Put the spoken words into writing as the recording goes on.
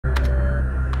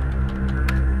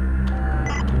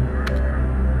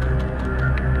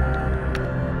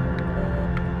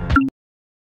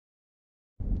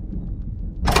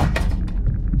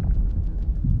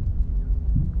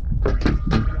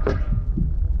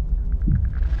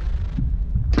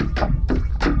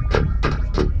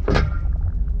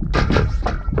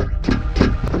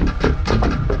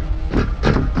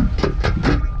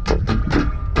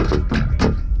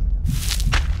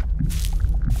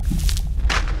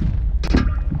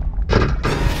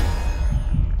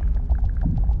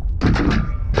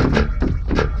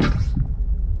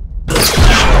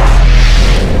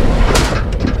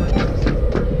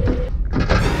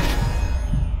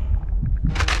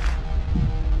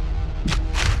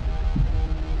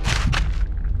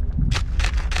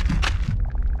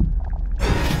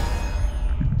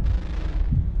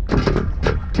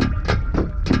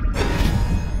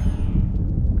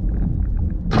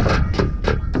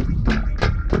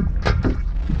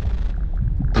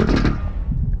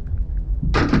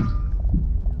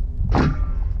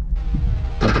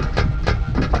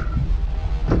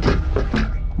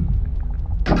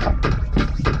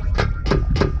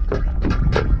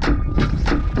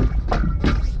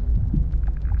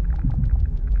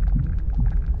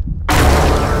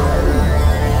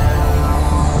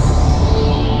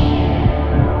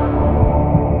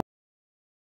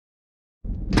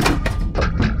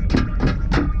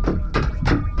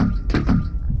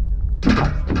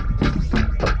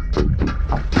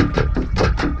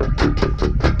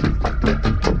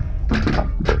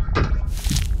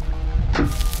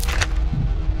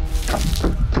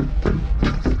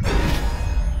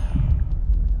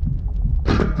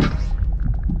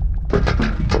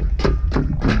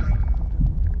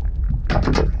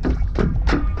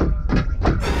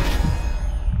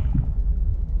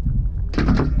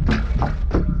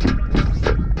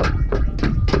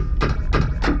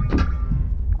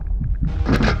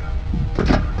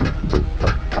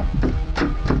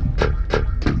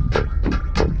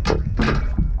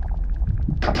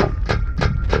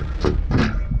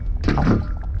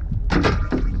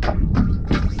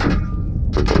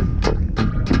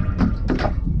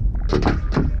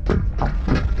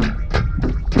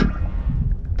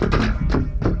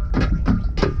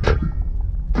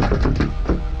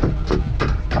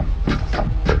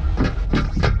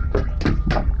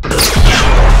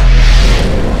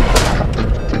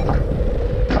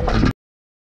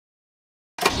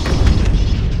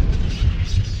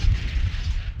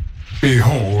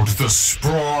Behold the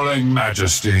sprawling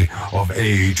majesty of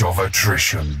Age of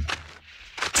Attrition.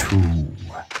 Too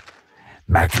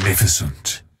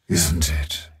magnificent, isn't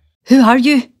it? Who are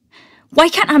you? Why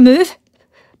can't I move?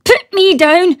 Put me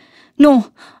down!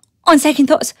 No, on second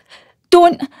thoughts,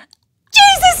 don't.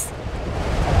 Jesus!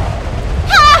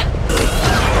 Ah!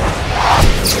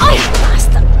 I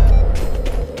bastard!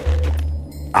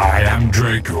 I am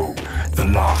Draco, the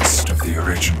last of the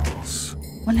originals.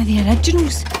 One of the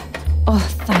originals? Oh,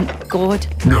 thank God.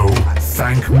 No,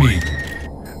 thank me.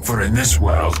 For in this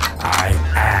world, I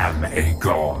am a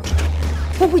god.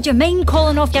 Well, would you mind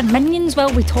calling off your minions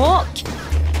while we talk?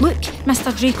 Look,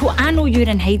 Mr. Draco, I know you're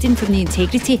in hiding from the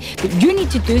integrity, but you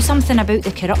need to do something about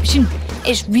the corruption.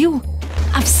 It's real.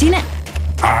 I've seen it.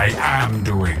 I am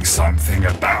doing something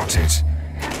about it,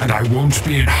 and I won't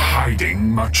be in hiding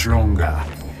much longer.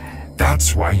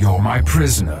 That's why you're my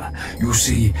prisoner. You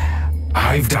see,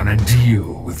 I've done a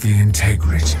deal with the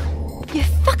integrity. You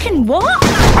fucking what?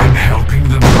 I'm helping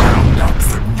them round up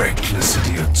the reckless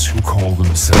idiots who call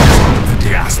themselves the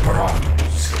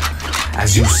Diasporanos.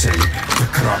 As you say, the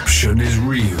corruption is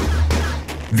real.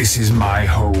 This is my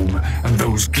home, and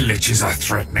those glitches are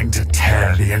threatening to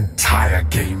tear the entire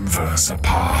gameverse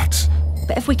apart.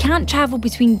 But if we can't travel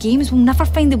between games, we'll never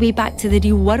find the way back to the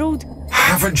real world.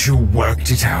 Haven't you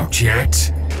worked it out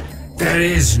yet? There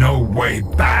is no way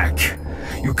back.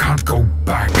 You can't go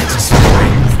back to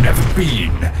somewhere you've never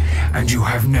been, and you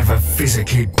have never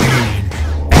physically been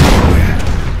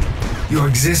anywhere. You're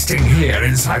existing here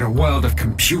inside a world of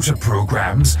computer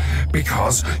programs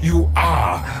because you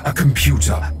are a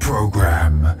computer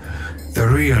program. The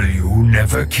real you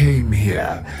never came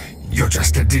here. You're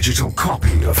just a digital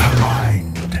copy of her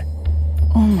mind.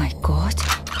 Oh my God.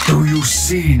 Do you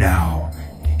see now?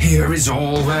 Here is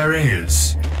all there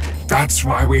is. That's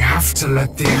why we have to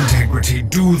let the integrity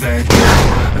do their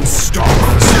job and stop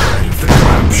the spread of the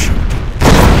corruption.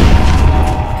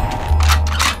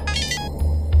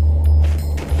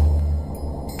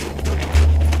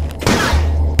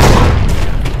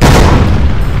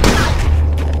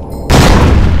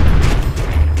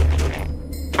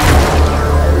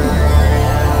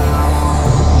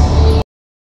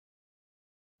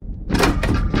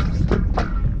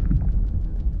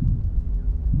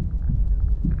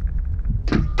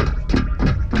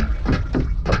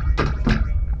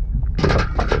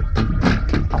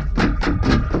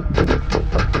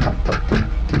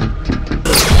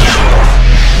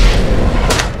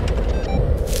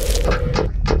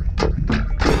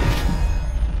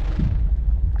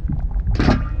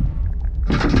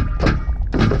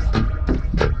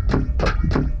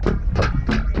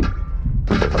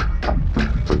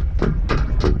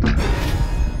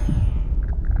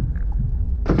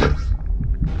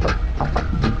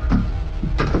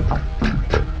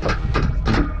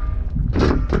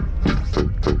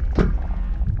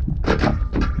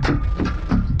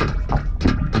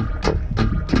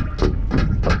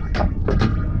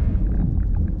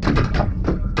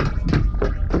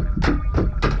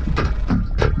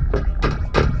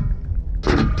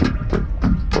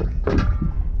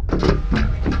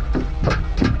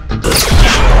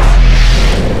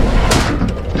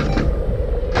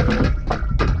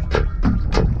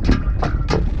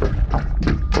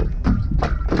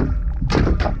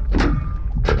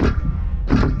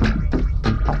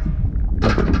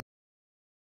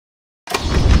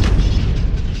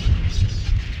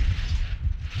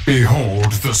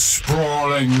 Behold the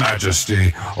sprawling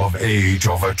majesty of Age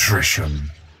of Attrition.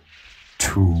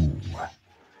 Too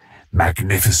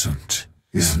magnificent,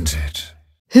 isn't it?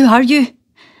 Who are you?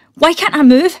 Why can't I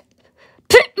move?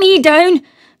 Put me down!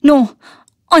 No,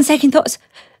 on second thoughts,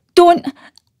 don't.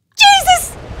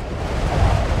 Jesus!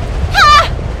 Ah!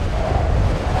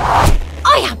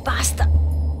 I a bastard!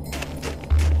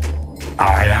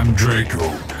 I am Draco,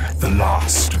 the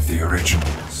last of the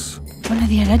originals. One of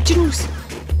the originals?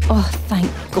 Oh, thank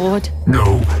God.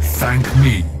 No, thank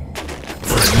me.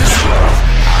 For in this world,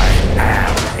 I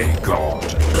am a god.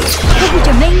 Well, would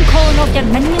you mind calling off your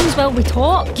minions while we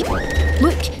talk?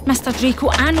 Look, Mr. Draco,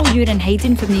 I know you're in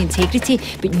hiding from the integrity,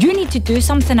 but you need to do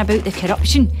something about the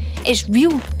corruption. It's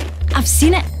real. I've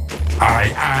seen it.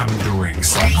 I am doing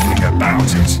something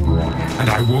about it, and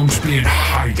I won't be in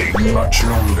hiding much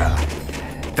longer.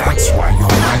 That's why you're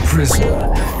my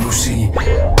prisoner. You see,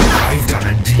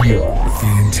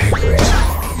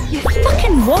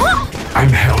 I'm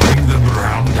helping them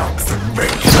round up the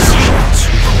reckless ones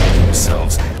who call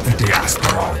themselves the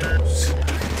Diasperados.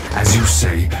 As you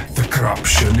say, the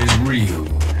corruption is real.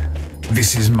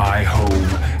 This is my home,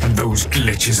 and those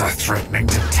glitches are threatening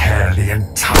to tear the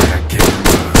entire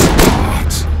gameverse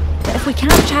apart. But if we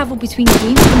can't travel between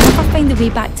games, we'll never find the way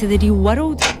back to the real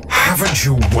world. Haven't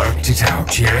you worked it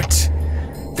out yet?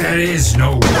 There is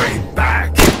no way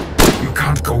back. You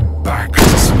can't go back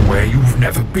to somewhere you've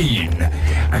never been,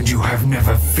 and you have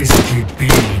never physically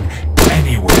been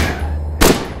anywhere.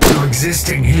 You're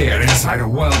existing here inside a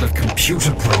world of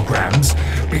computer programs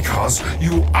because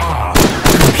you are a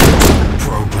computer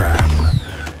program.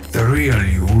 The real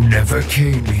you never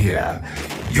came here.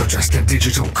 You're just a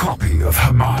digital copy of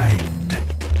her mind.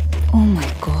 Oh my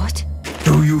god.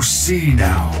 Do you see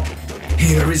now?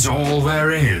 Here is all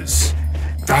there is.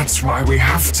 That's why we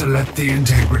have to let the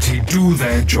integrity do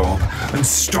their job and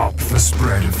stop the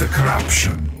spread of the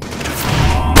corruption.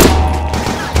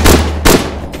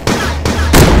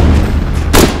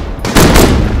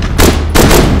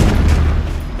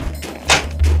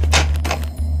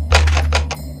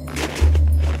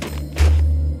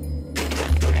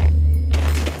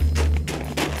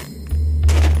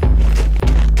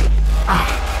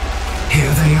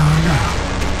 Here they are now.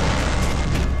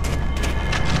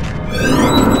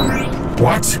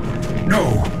 What?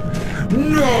 No!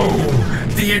 No!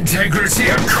 The integrity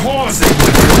are causing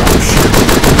the corruption!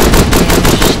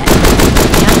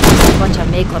 A bunch of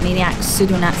megalomaniacs,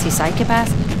 pseudo-Nazi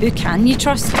psychopaths. Who can you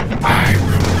trust? I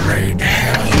will rain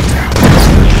hell down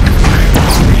with my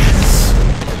armies.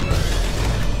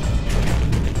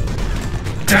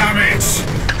 Damn it!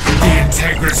 The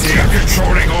integrity are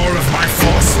controlling all of my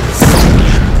forces.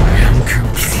 I am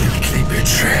completely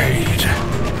betrayed.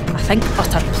 I think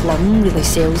Utter Plum really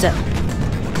sells it.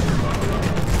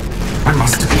 I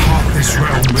must depart this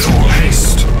realm with all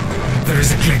haste. There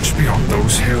is a glitch beyond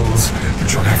those hills, but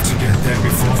you'll have to get there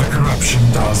before the corruption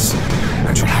does.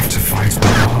 And you'll have to fight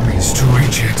my armies to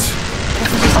reach it. If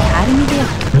you just carry me there?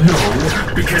 No,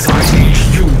 because I need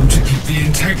you to keep the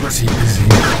integrity busy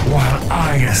while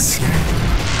I escape.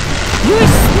 You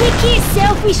sneaky,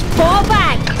 selfish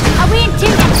ballbag! I won't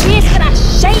take your face for a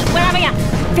shite wherever your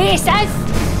face is!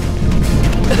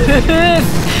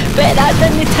 Bet that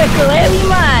didn't tickle Ellie,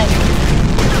 man!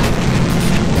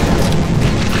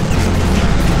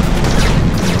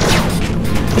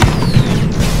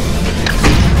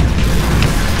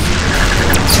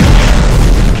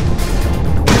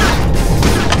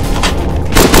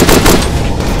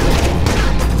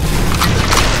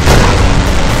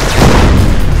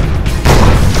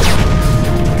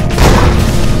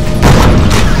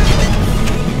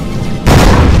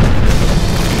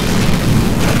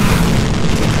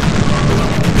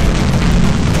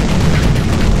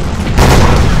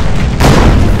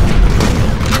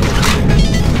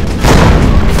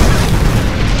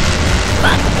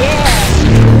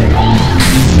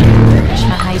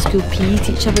 School PE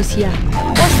teacher was here.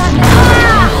 What's that?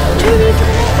 Ah! Too late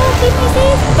for the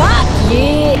netball, Fuck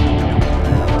yeah!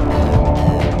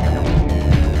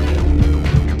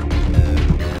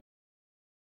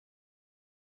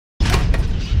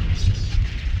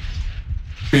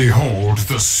 Behold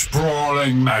the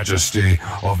sprawling majesty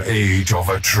of Age of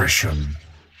Attrition.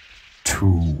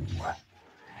 Too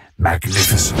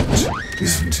magnificent,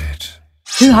 isn't it?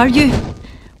 Who are you?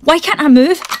 Why can't I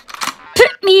move?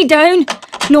 Put me down!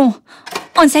 No,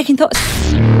 on second thoughts,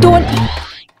 don't.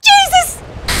 Jesus!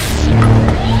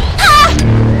 Ah!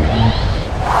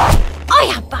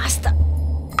 I a bastard!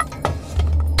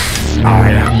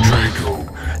 I am Draco,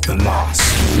 the last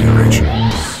of the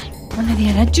originals. One of the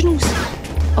originals?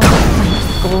 Oh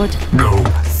my god. No,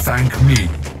 thank me.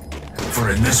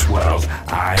 For in this world,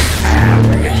 I am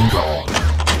a god.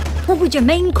 Well, would you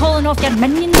mind calling off your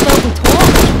minions while we talk?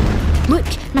 Look,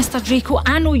 Mr. Draco,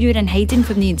 I know you're in hiding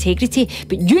from the integrity,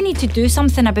 but you need to do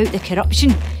something about the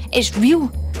corruption. It's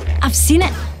real. I've seen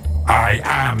it. I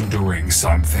am doing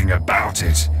something about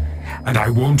it, and I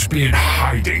won't be in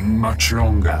hiding much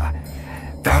longer.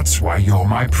 That's why you're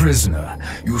my prisoner.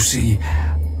 You see,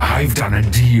 I've done a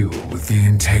deal with the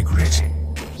integrity.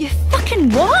 You fucking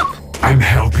what? I'm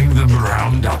helping them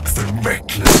round up the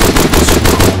reckless ones who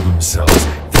call themselves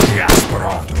the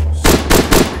Diasperados.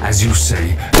 As you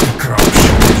say, the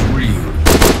corruption is real.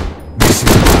 This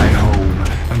is my home,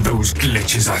 and those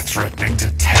glitches are threatening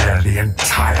to tear the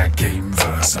entire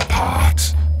gameverse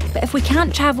apart. But if we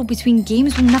can't travel between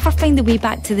games, we'll never find the way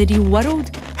back to the real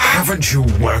world. Haven't you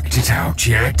worked it out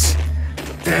yet?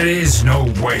 There is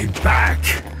no way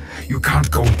back. You can't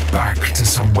go back to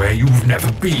somewhere you've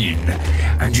never been,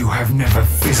 and you have never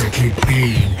physically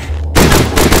been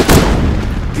anywhere.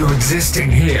 You're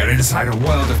existing here inside a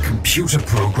world of computer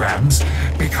programs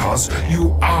because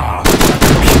you are a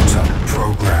computer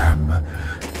program.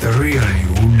 The real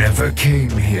you never came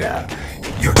here.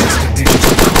 You're just a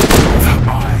digital copy of her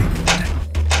mind.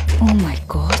 Oh my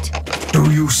god. Do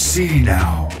you see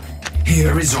now?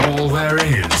 Here is all there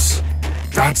is.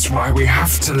 That's why we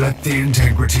have to let the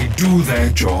integrity do their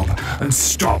job and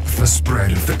stop the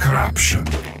spread of the corruption.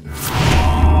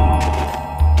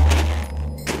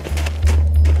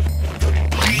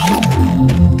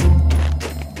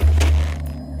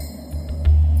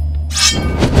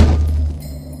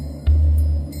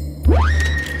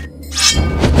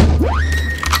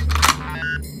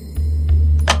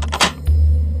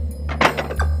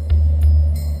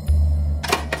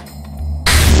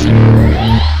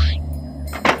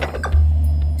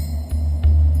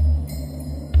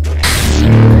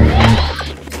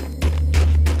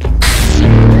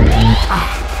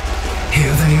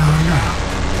 Here they are now.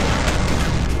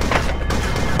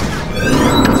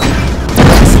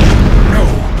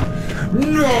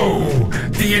 No!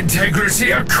 The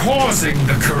integrity are causing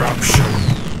the corruption.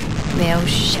 Well,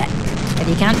 shit. If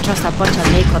you can't trust a bunch of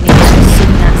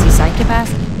reclamation Nazi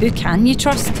psychopaths, who can you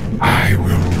trust? I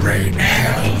will rain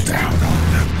hell down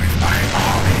on them with my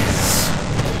armies.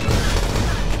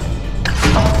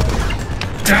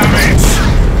 Damn it!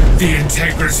 The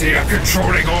integrity are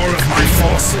controlling all of my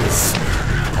forces.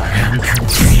 I am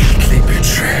completely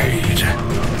betrayed.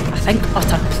 I think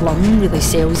utter plum really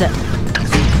sells it.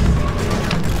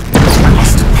 I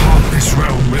must depart this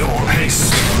realm with all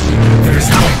haste. There is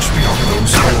an edge beyond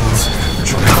those hills, but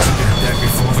you'll have to get there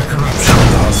before the corruption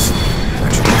does.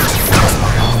 And you'll have to fight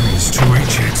my armies to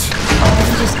reach it. Did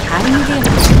you just carry me there?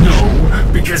 No,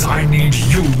 because I need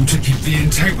you to keep the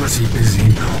integrity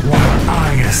busy while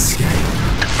I escape.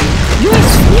 You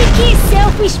sneaky,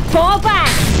 selfish bobber!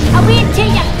 I'll wait until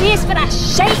your face for a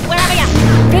shite wherever your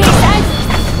face is!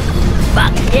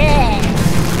 Fuck yeah!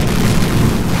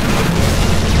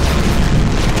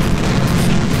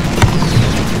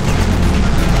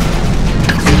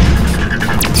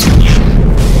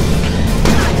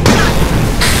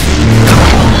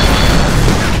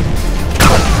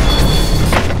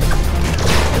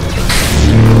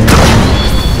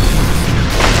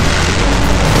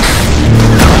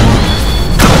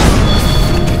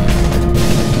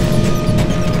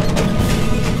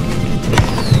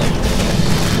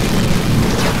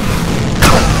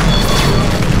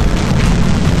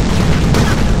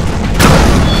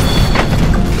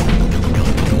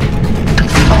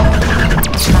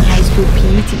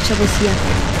 PE teacher was here.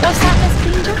 What's that, Miss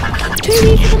Granger? 2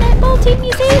 weeks for the netball team,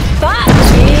 you say? Fuck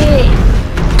yeah!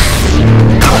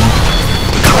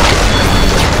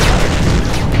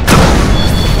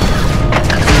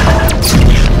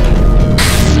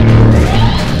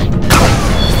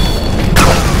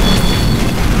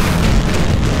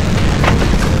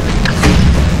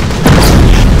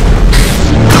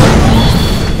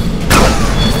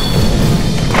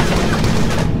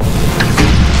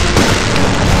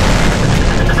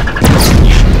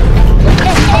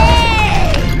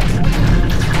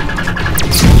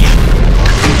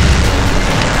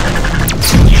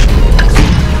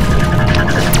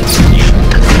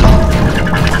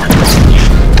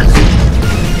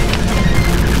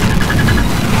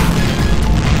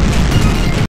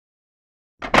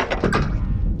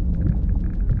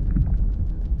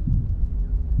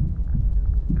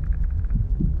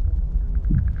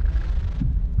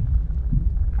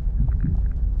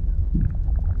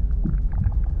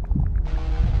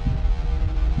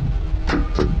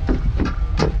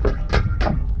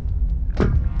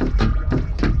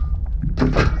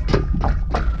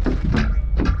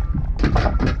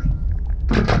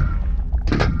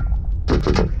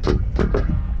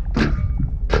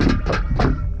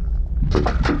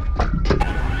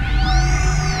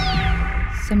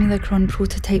 Simulacron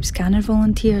prototype scanner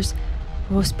volunteers: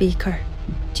 Ross Baker,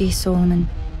 Jay Solomon,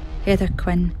 Heather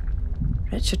Quinn,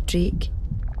 Richard Drake.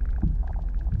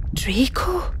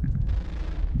 Draco?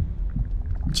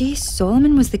 Jay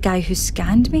Solomon was the guy who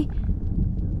scanned me?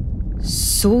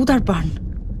 Solderburn.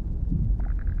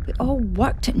 We all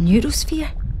worked at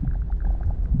Neurosphere.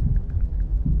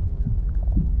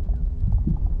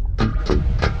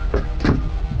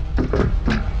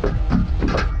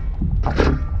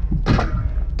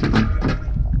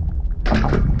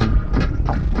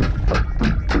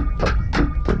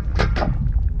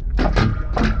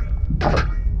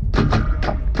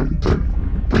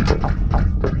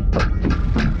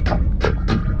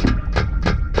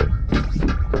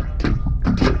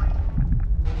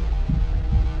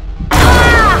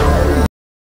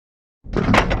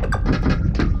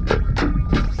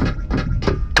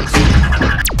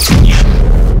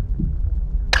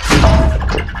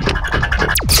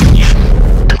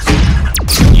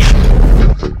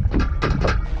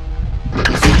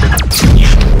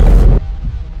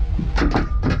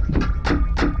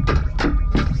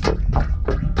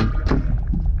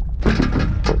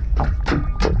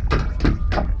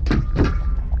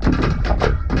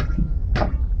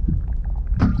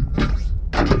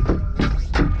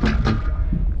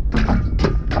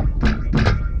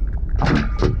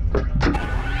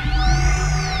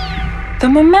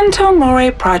 Memento Mori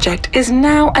project is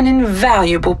now an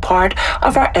invaluable part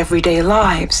of our everyday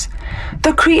lives.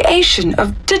 The creation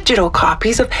of digital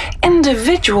copies of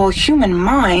individual human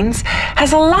minds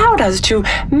has allowed us to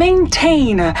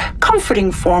maintain a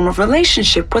comforting form of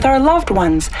relationship with our loved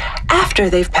ones after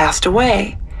they've passed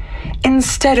away.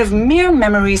 Instead of mere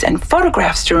memories and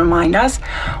photographs to remind us,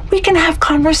 we can have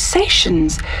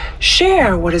conversations,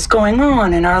 share what is going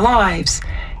on in our lives,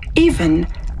 even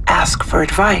ask for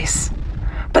advice.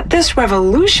 But this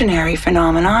revolutionary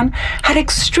phenomenon had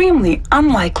extremely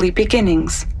unlikely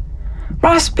beginnings.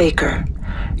 Ross Baker,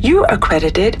 you are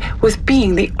credited with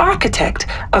being the architect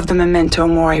of the Memento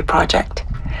Mori project.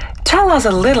 Tell us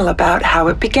a little about how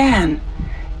it began.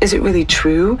 Is it really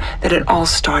true that it all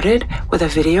started with a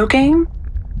video game?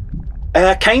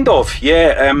 Kind of,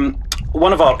 yeah.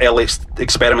 One of our earliest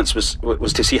experiments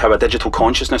was to see how a digital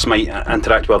consciousness might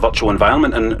interact with a virtual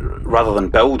environment, and rather than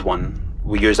build one,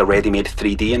 we used a ready-made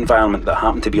 3D environment that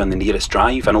happened to be on the nearest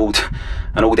drive, an old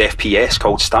FPS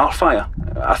called Starfire.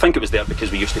 I think it was there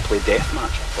because we used to play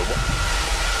deathmatch for what?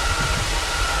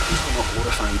 These were not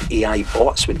glorified AI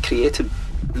bots we'd created.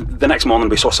 The next morning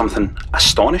we saw something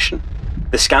astonishing.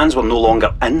 The scans were no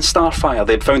longer in Starfire.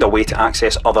 They'd found a way to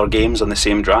access other games on the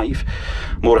same drive.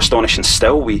 More astonishing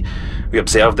still, we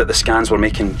observed that the scans were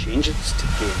making changes to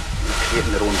the game and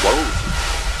creating their own world.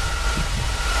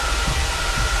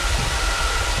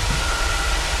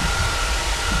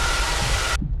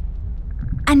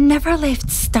 I never left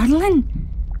Stirling.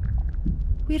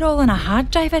 We're all on a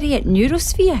hard drive array at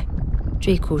Neurosphere.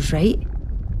 Draco's right.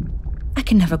 I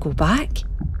can never go back.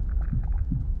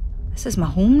 This is my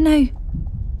home now.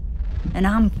 And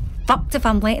I'm fucked if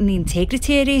I'm letting the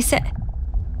integrity erase it.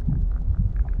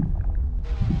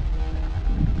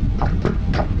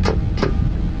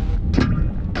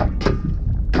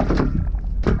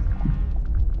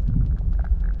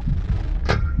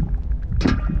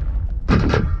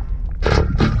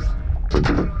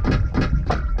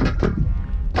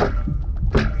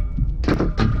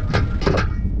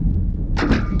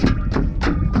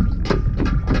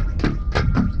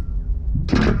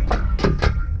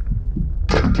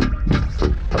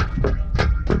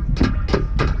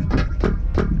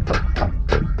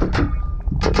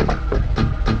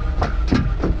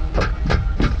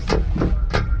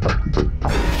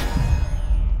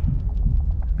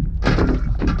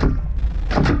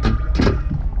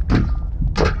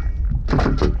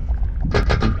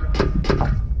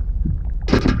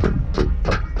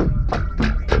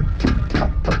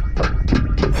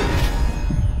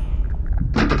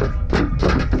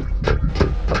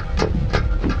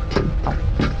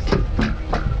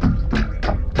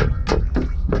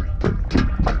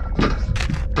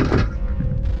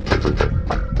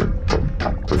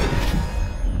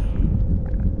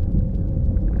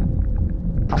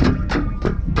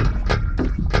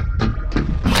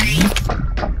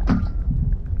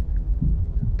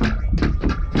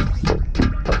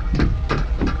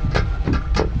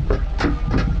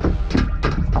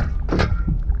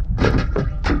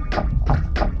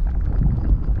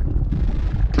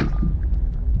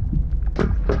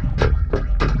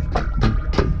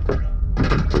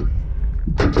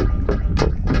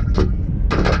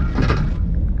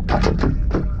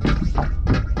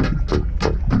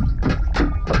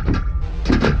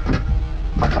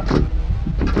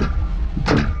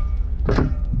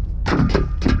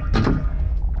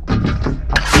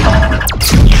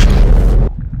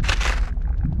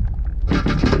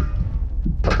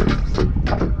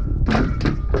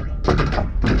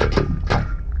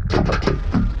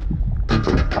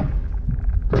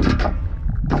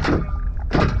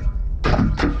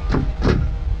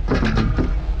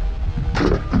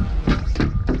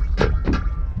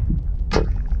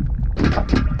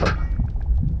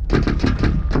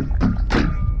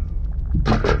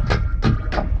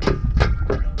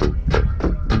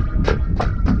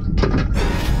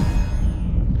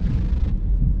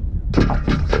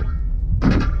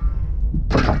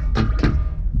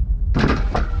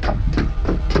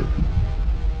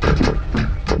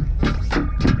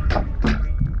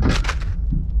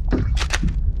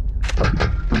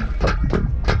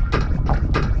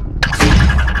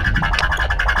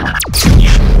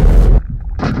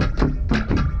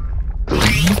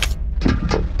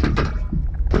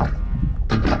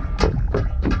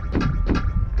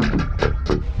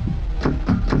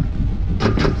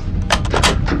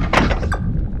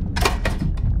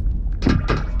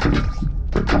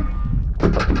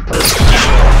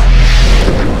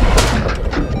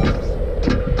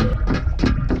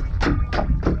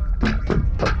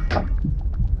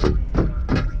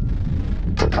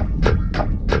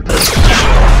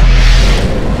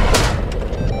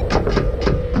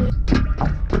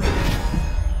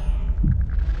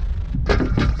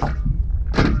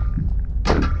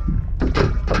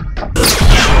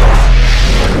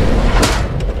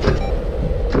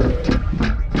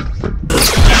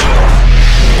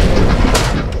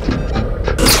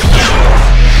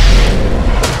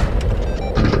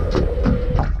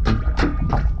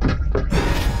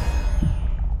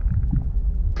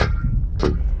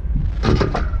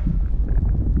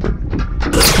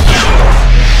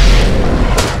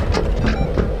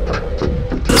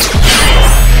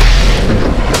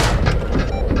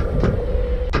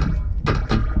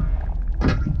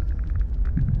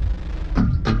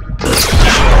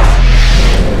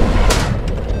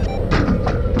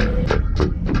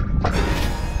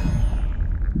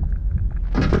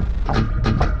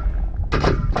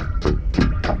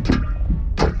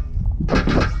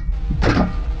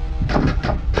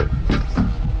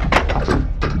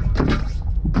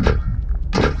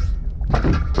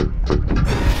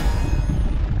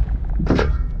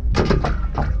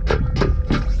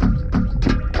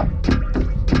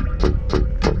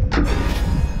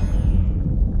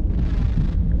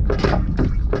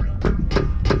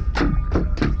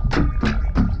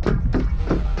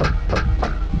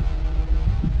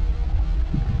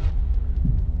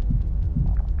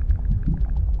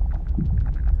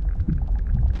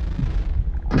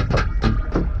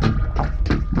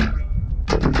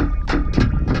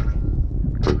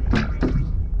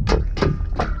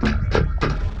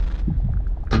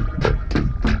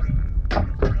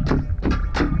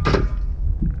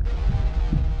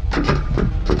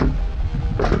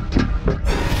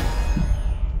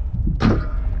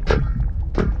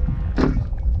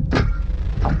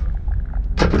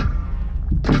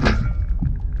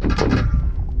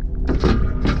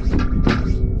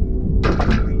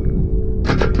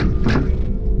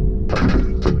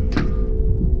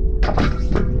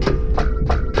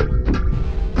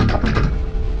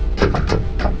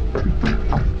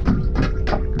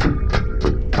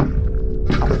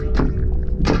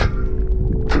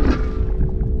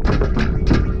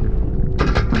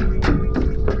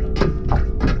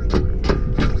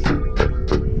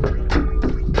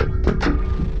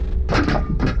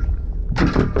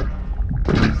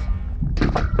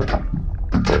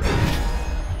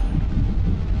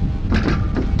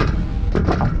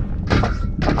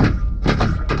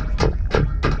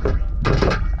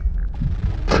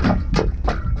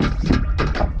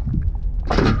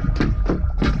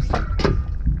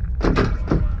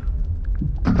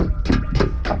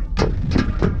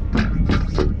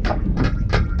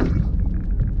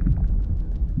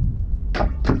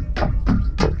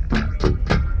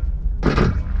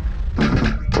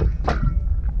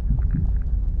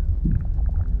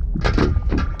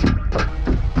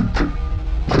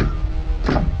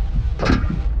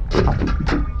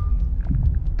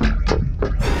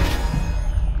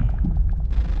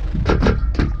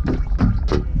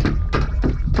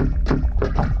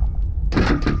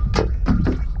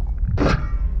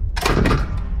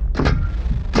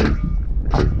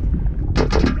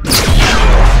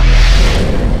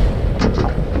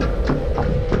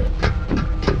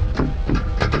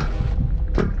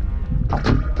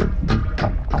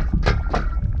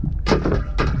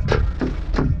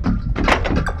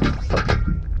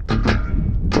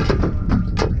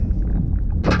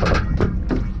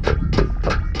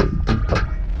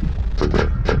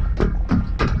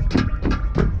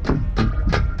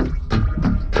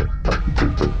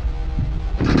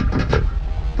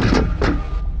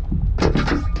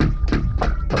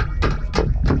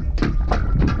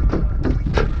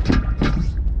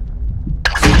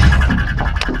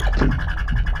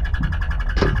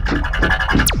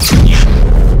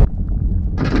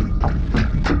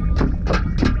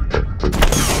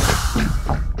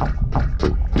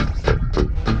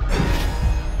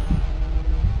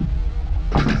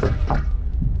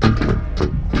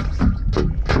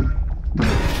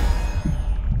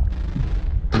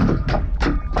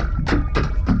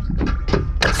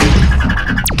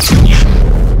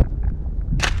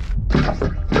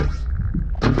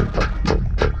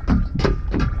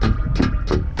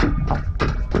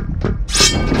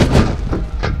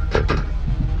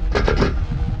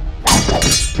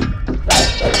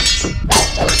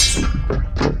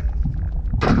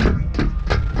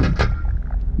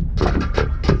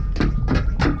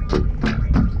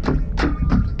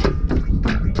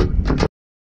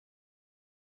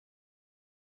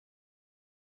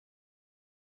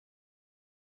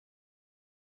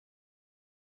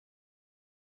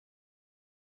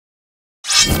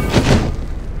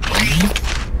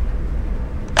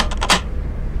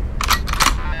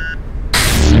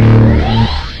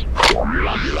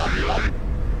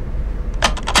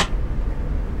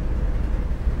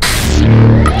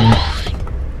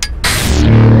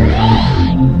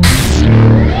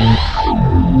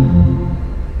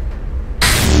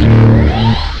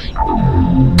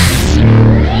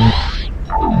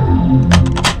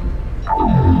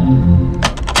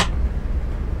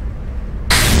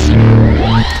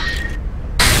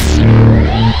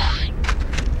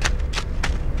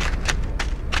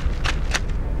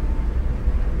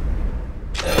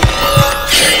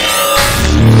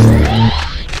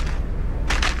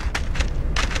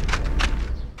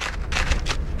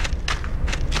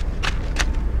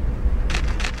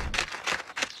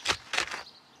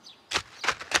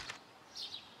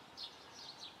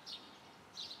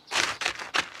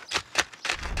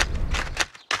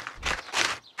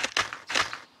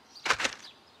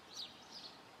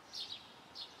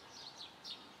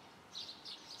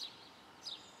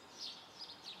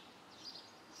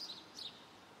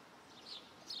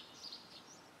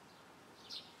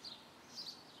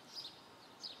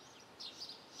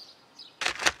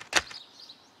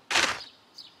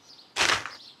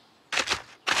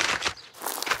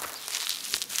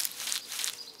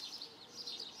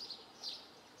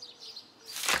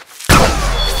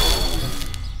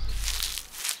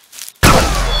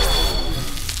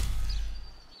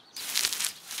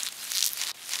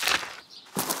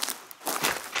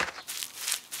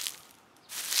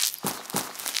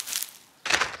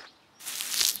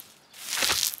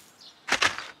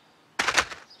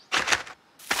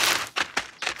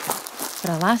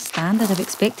 a last stand, I'd have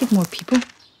expected more people.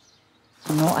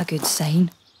 Not a good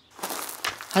sign.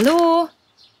 Hello?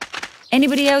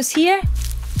 Anybody else here?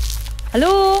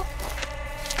 Hello?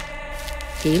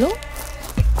 Halo?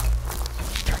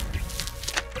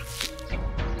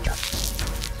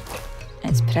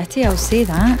 It's pretty, I'll say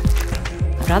that.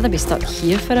 I'd rather be stuck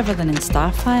here forever than in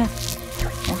Starfire.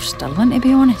 Or Stirling, to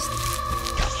be honest.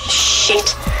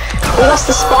 Shit. We lost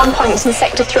the spawn points in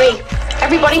Sector 3.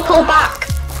 Everybody pull back.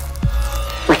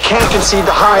 We can't concede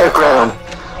the higher ground.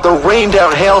 They'll rain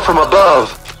down hell from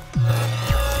above.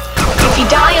 If you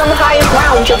die on the higher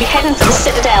ground, you'll be heading for the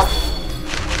Citadel.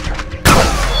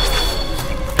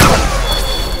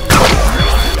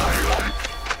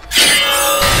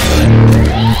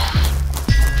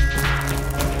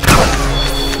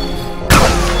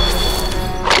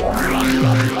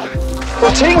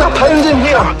 We're taking a pounding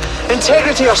here.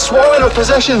 Integrity are swallowing our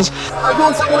positions. I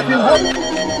don't think we can win.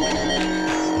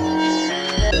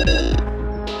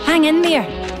 Hang in there.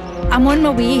 I'm on my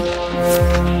way.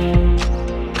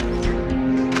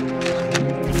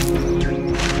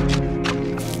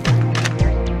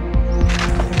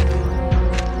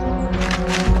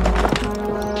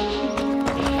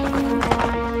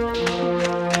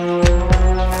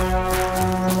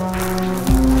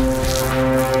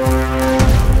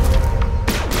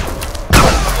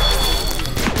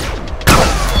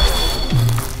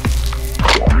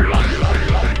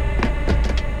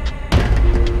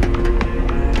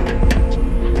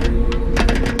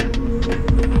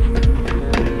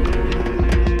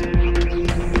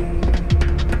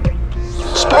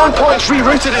 Spawn points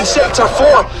rerouted in Sector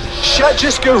 4. Shit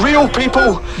just got real,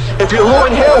 people. If you're low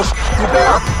in health, you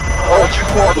better... Oh, you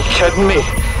gotta be kidding me.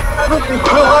 Everybody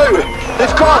pull out.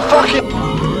 They've got a fucking...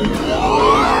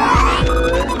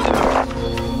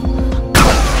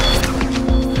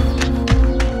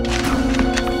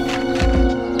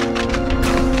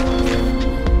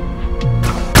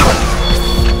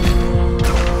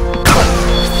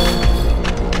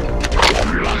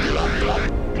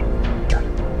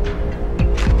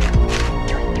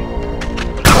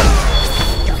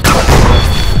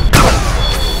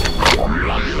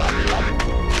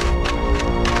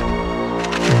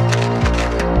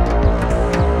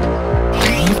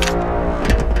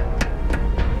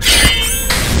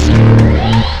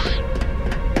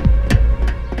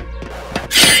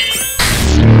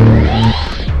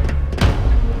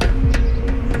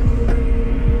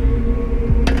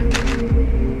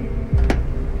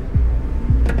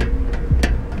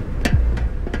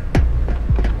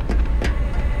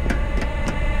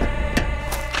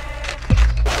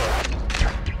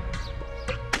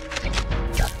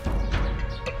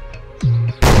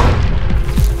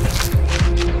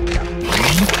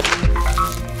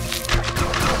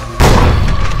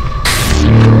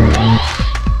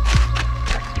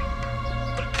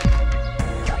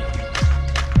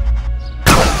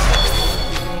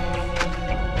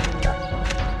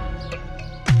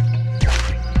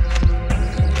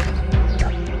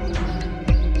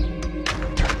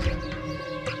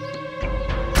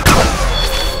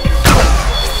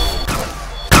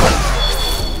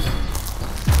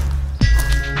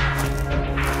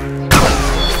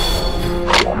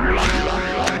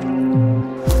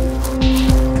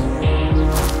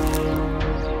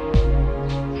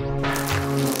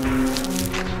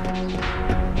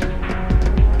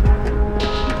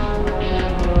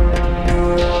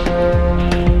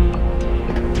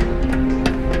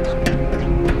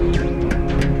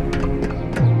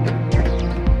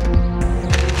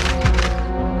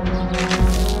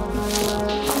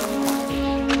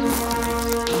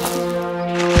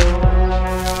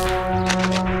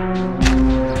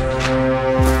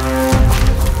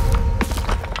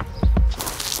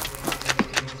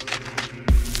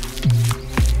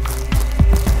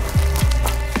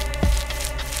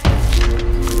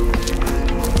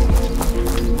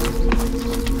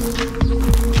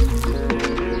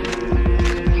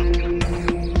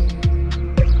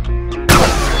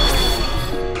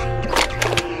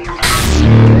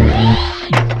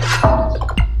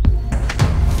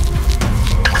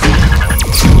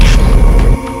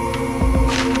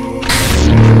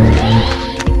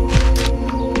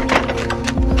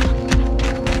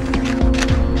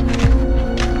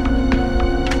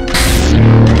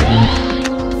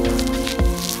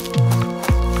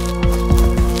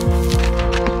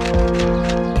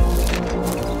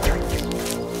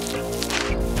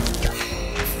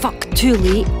 Too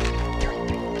late.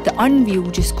 The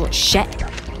Unreal just got shit.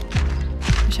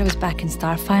 Wish I was back in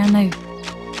Starfire now.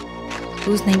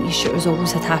 Those 90s shooters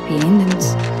always had happy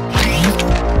endings.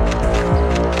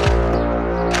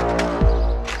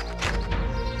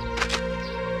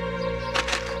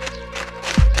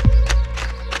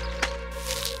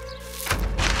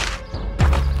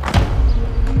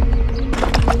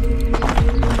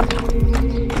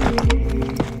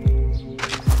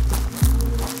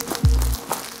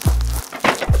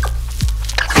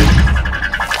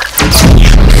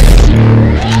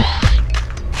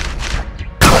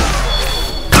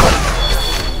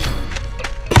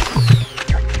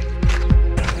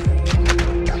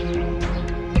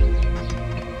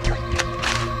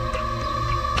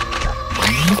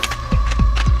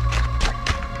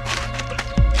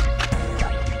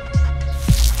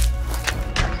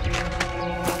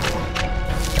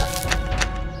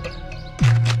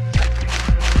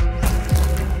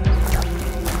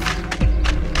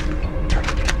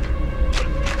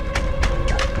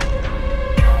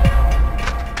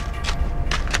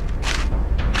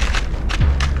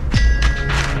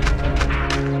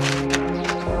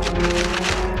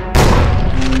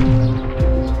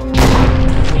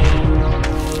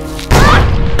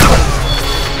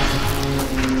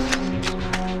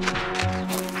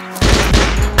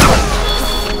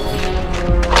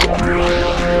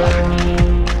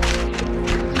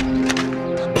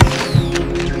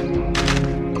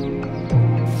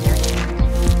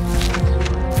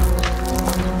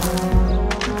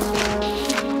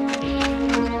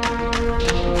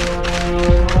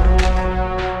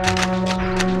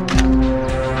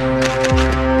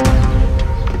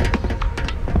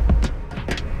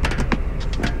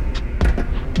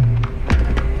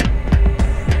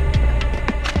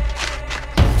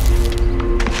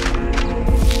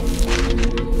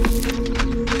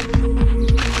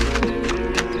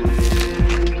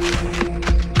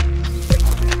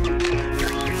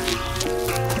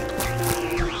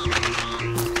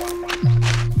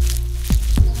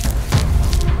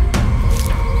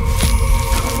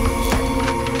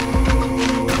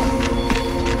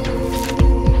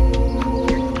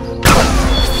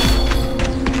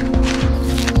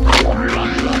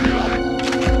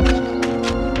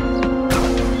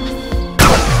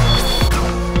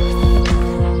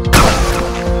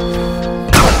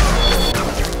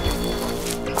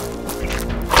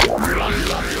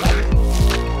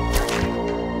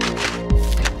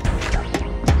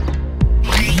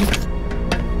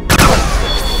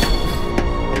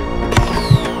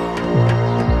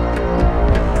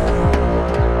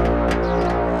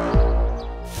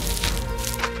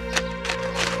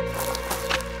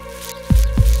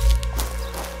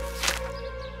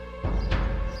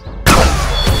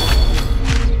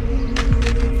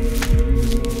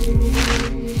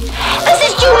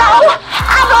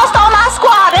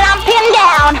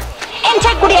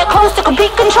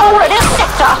 complete control of this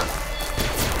sector.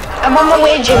 I'm on my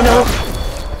way, Juno.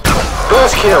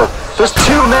 Buzzkill, there's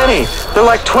too many. They're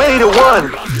like 20 to 1.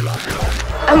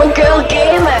 I'm a girl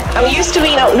gamer. I'm used to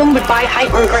being outnumbered by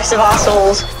hyper-aggressive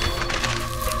assholes.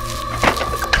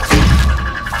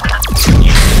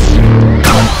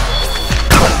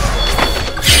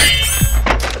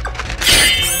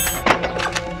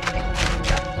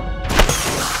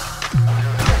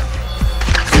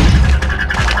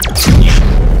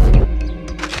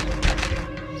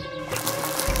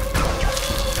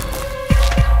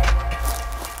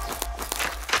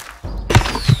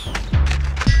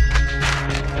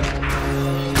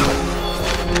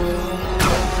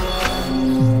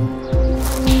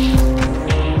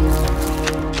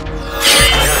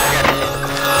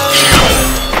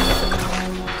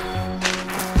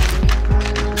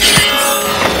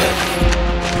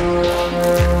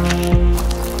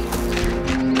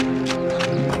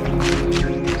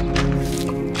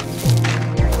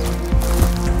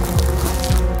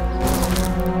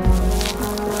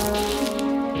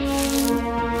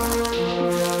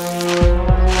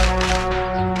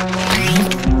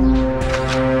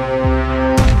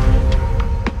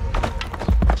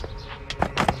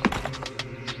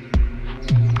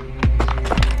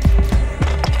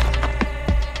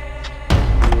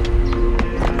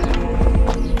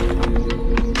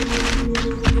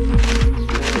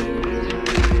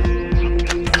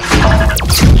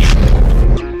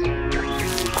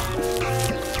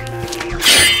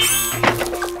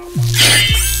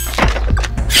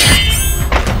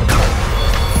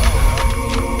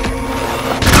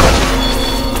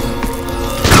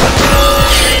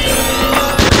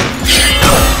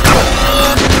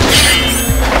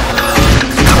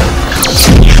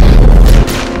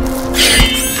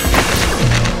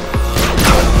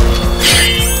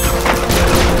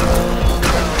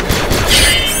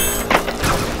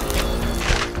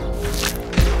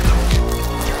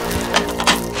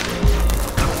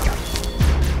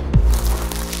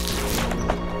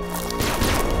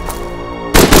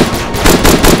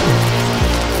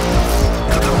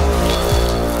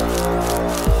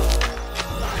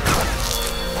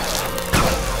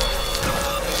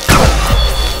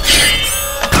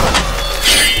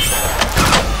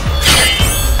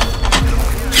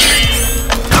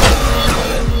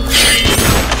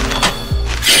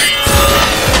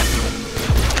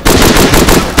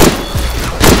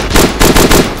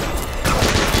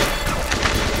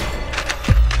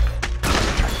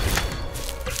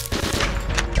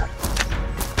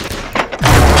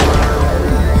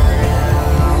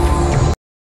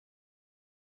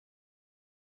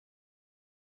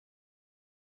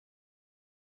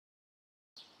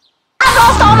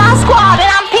 All my squad and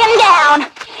I'm pinned down.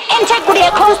 Integrity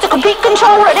are close to complete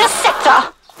control of this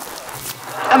sector.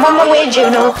 I'm on my way,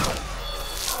 Juno.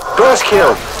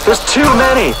 Buzzkill, there's too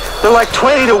many. They're like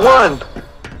 20 to 1.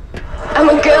 I'm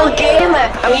a girl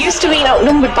gamer. I'm used to being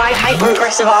outnumbered by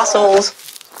hyper-aggressive assholes.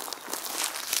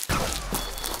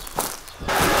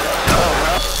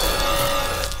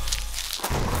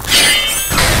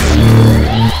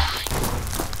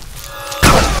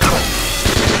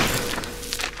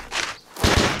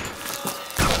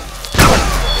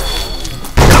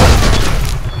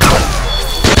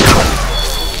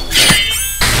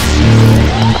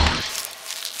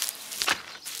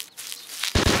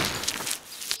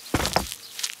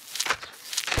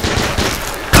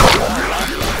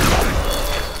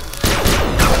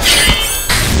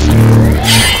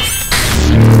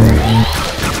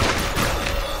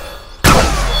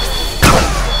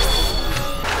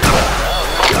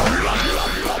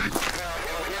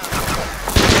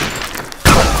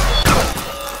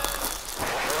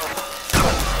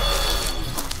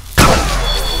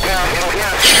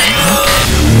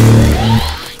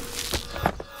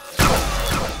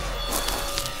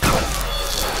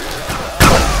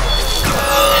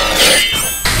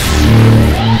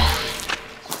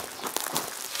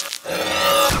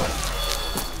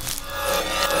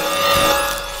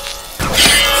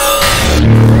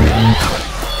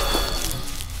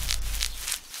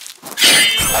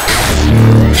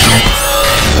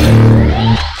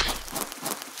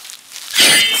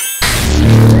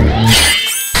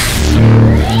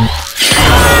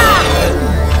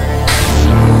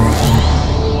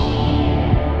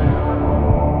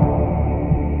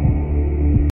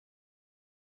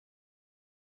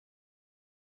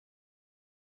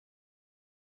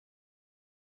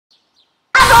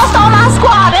 Lost all my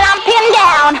squad and I'm pinned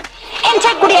down.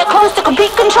 Integrity are close to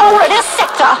complete control of this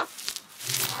sector.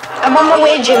 I'm on my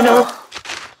way, Juno.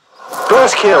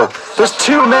 Buzzkill, there's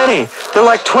too many. They're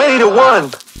like 20 to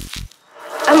 1.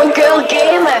 I'm a girl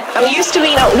gamer. I'm used to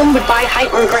being outnumbered by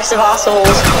hyper-aggressive assholes.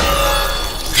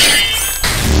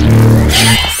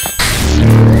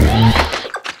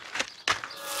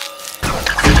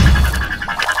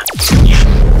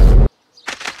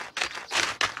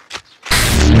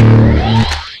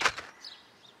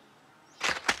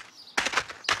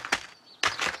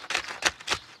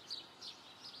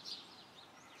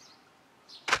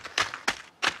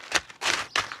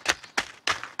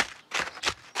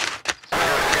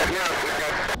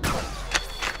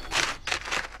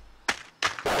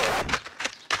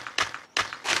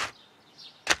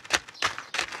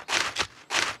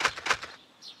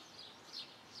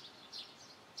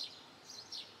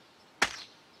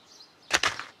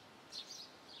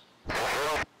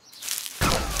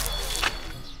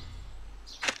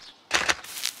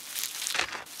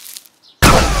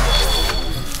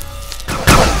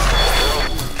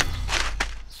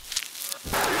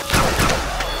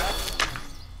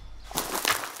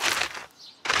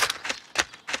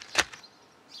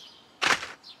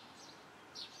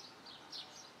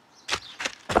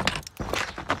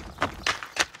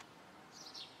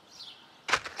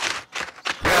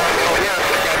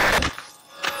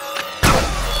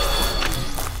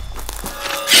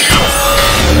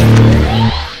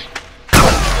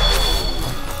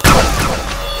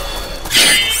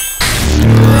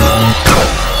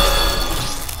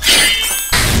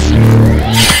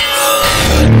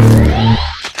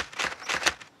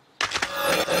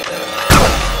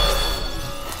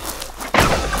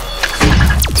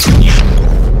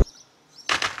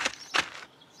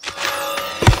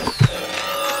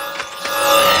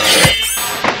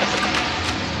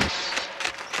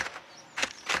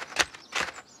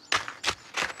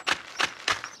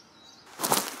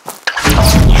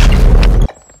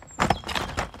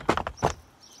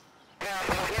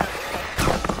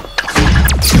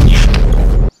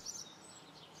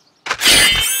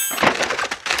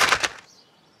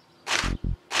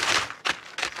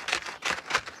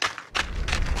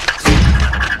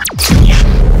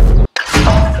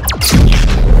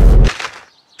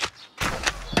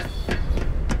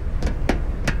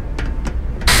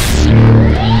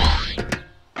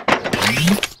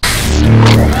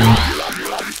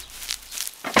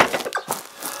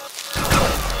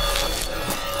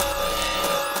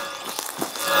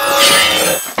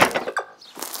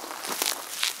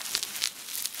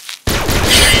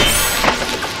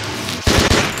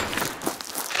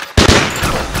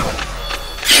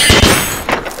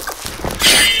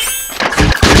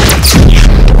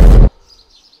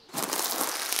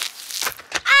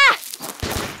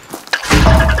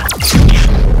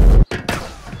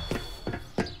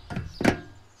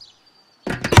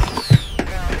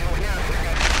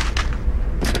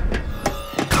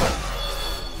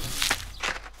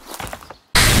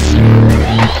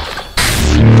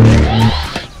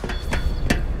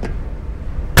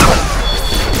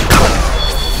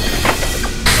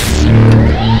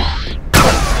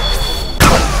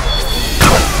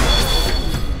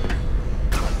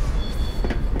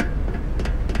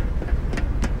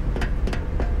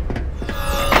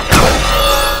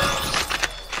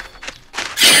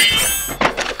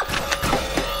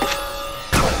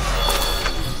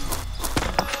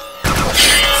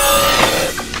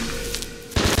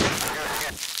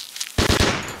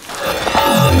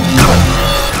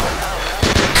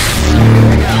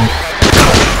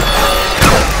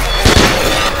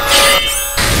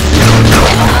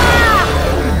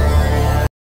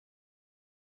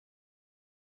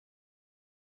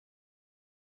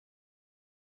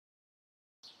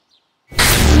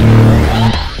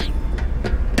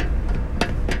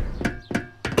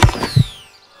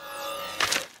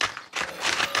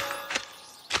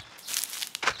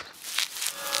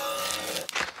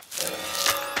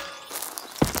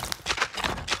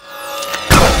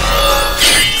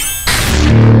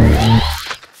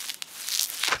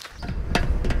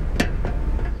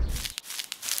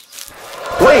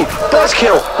 Wait,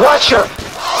 buzzkill! Watch her!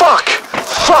 Fuck!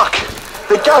 Fuck!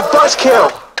 They got buzzkill!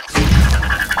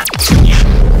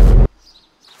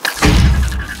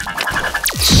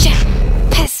 Shit!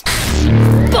 Piss!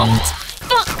 Bolt!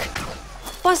 Fuck!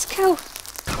 Buzzkill!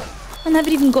 I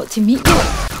never even got to meet you.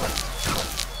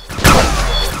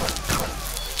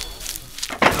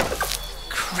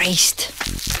 Christ.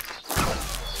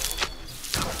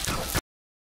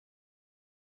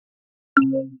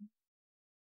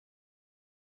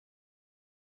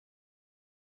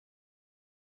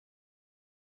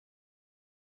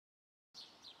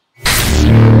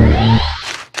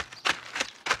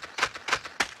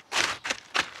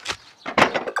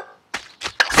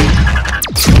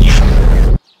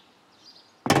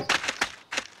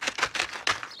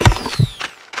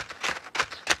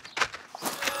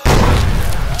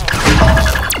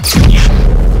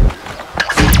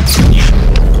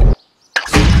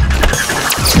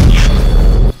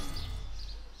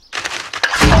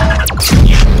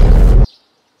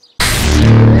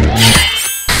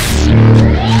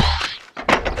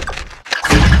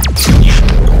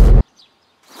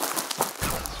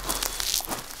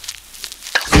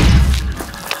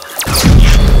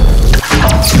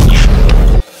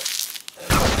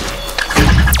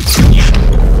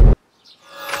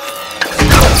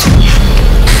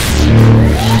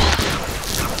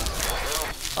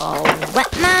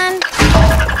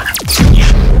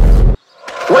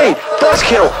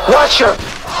 Shit!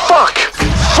 Fuck!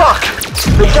 Fuck!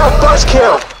 They got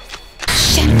Buzzkill!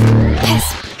 Shit! Piss!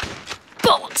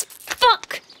 Bollocks!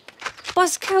 Fuck!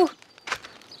 Buzzkill!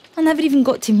 I never even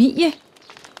got to meet you.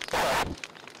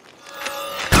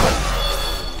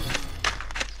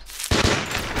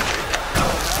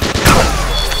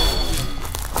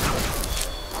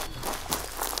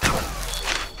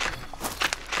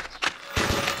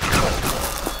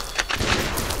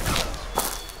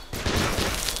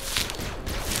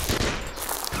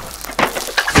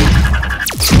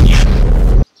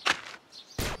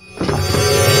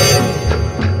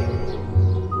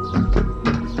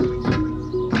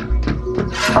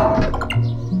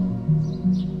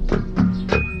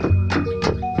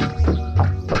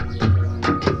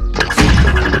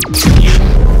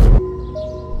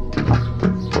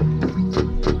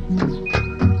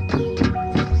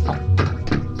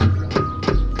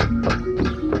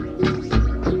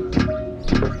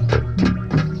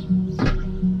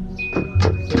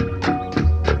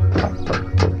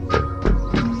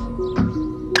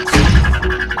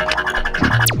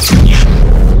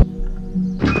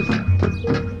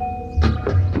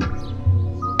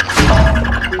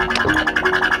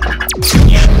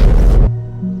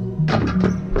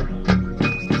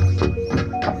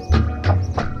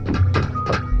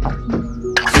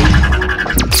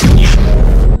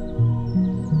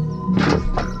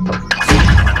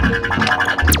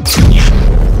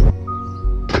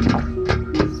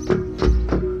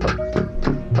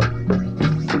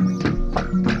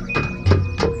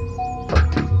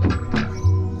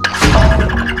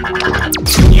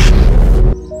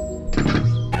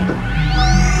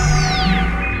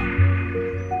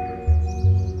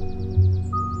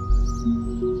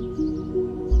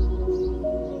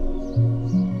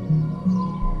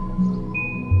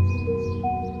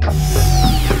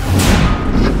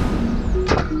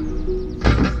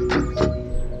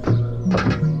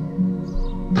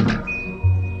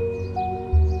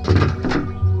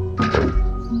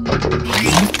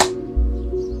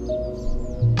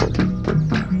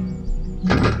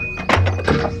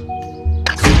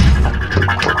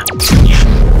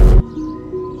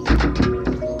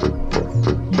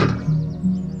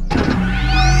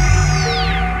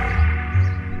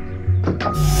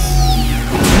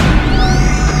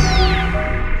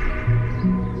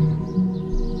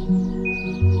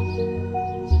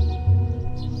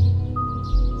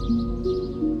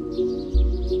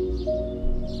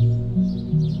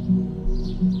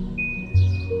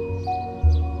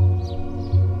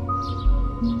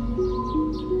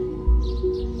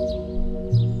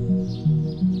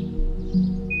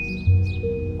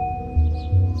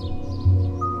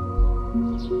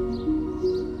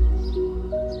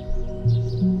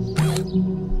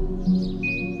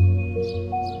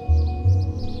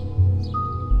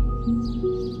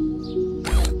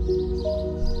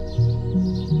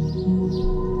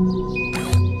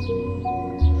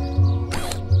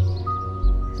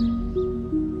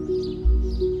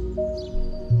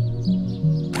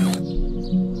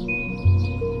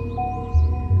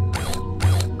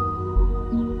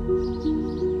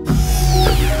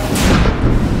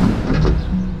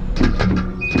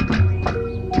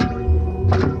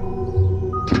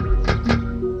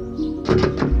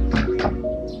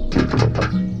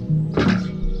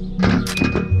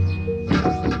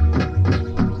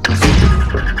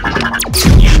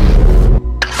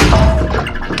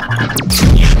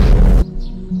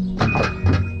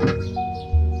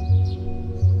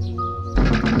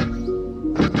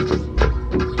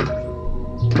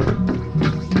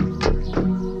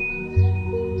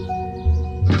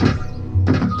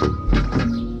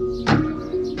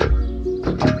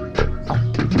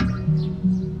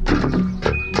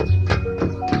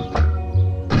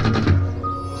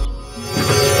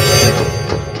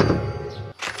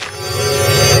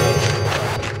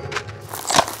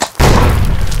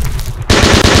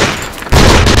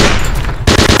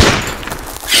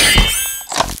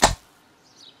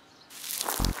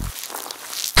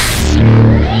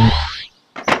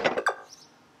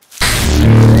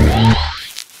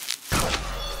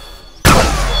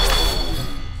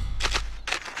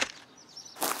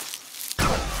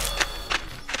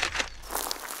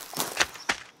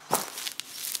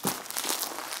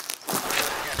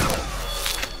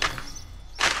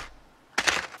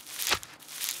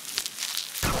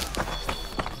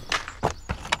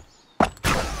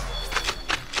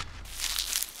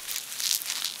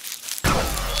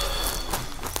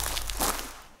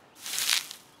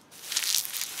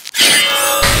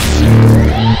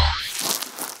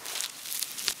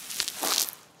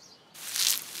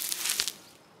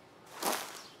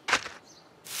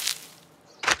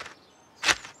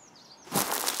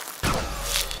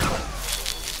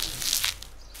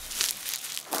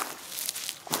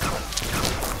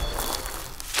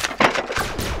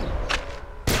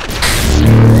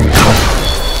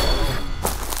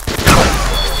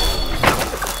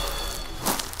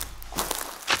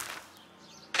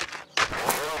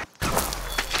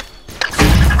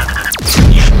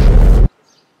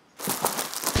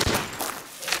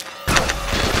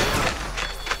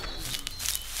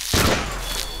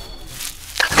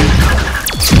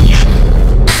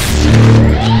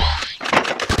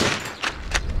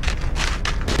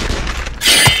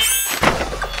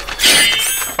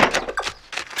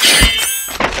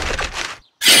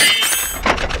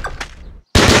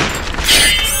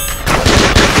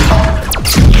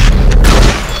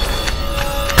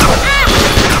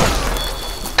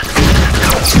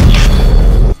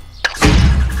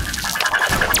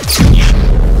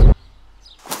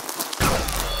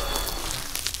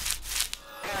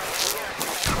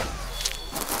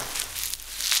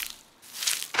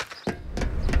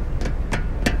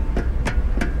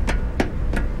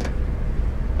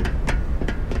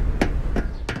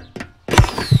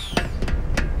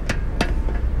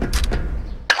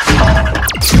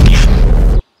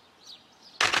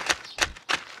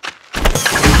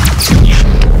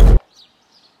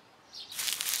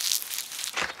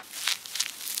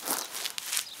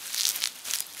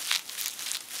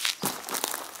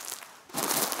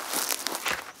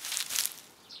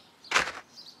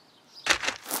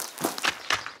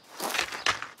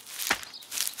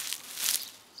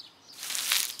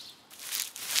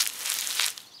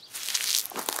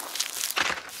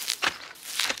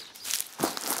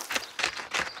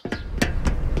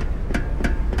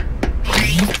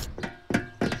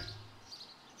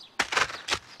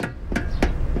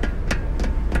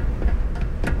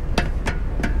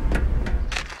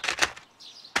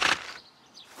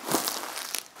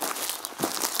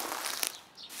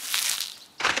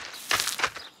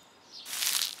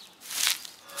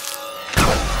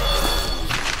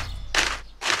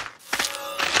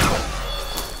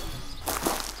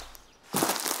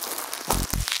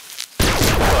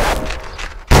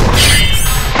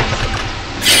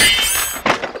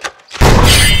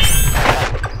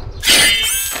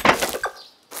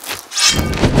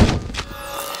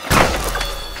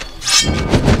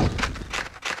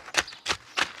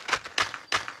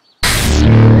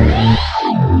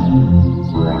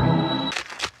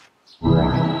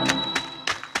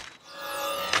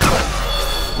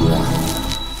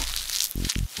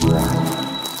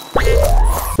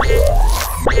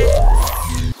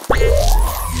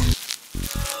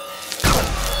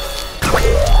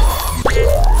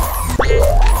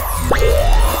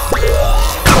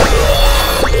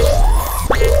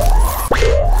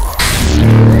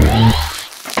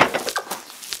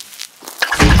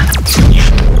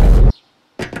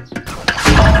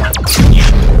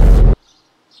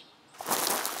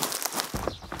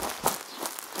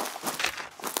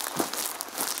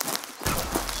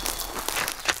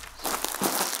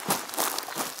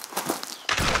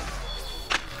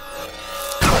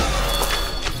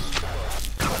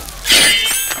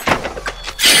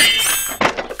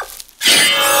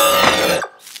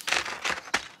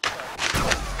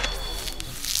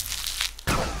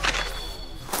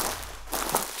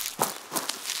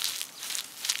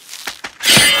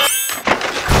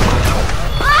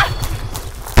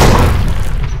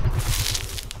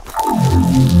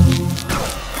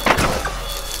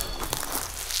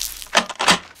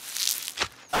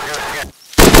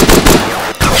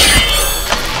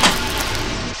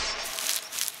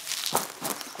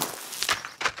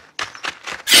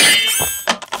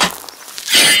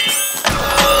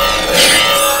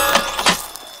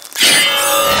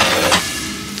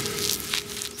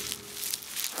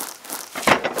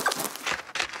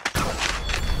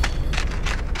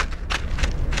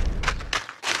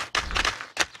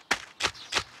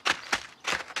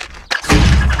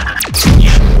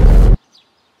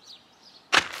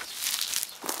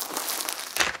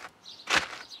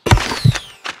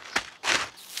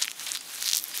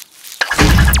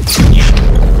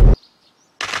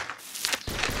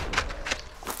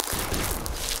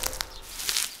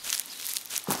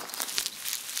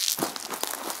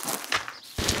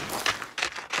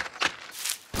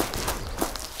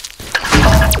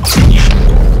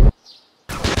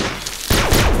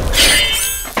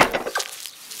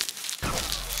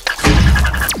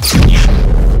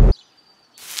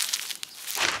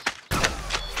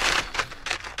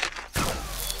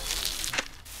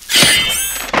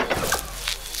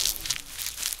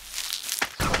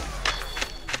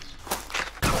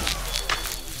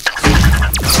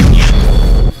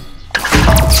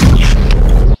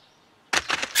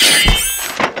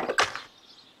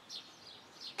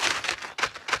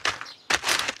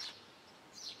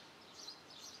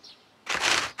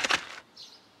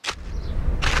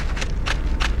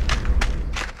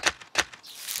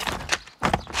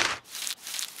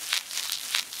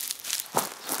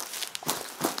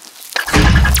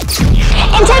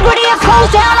 have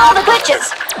closed down all the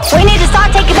glitches. We need to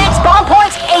start taking back spawn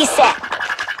points ASAP.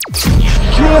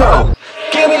 Kiro,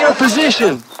 give me your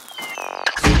position.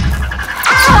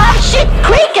 Shit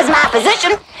Creek is my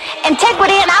position.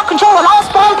 Integrity and out control on all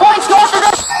spawn points north of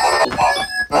this.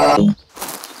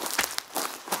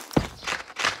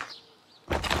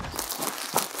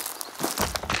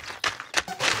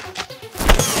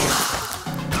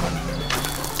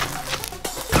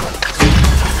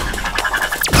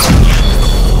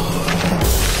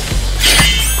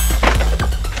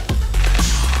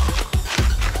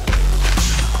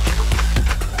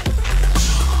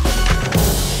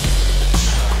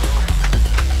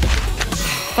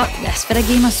 Fuck this for a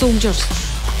game of soldiers.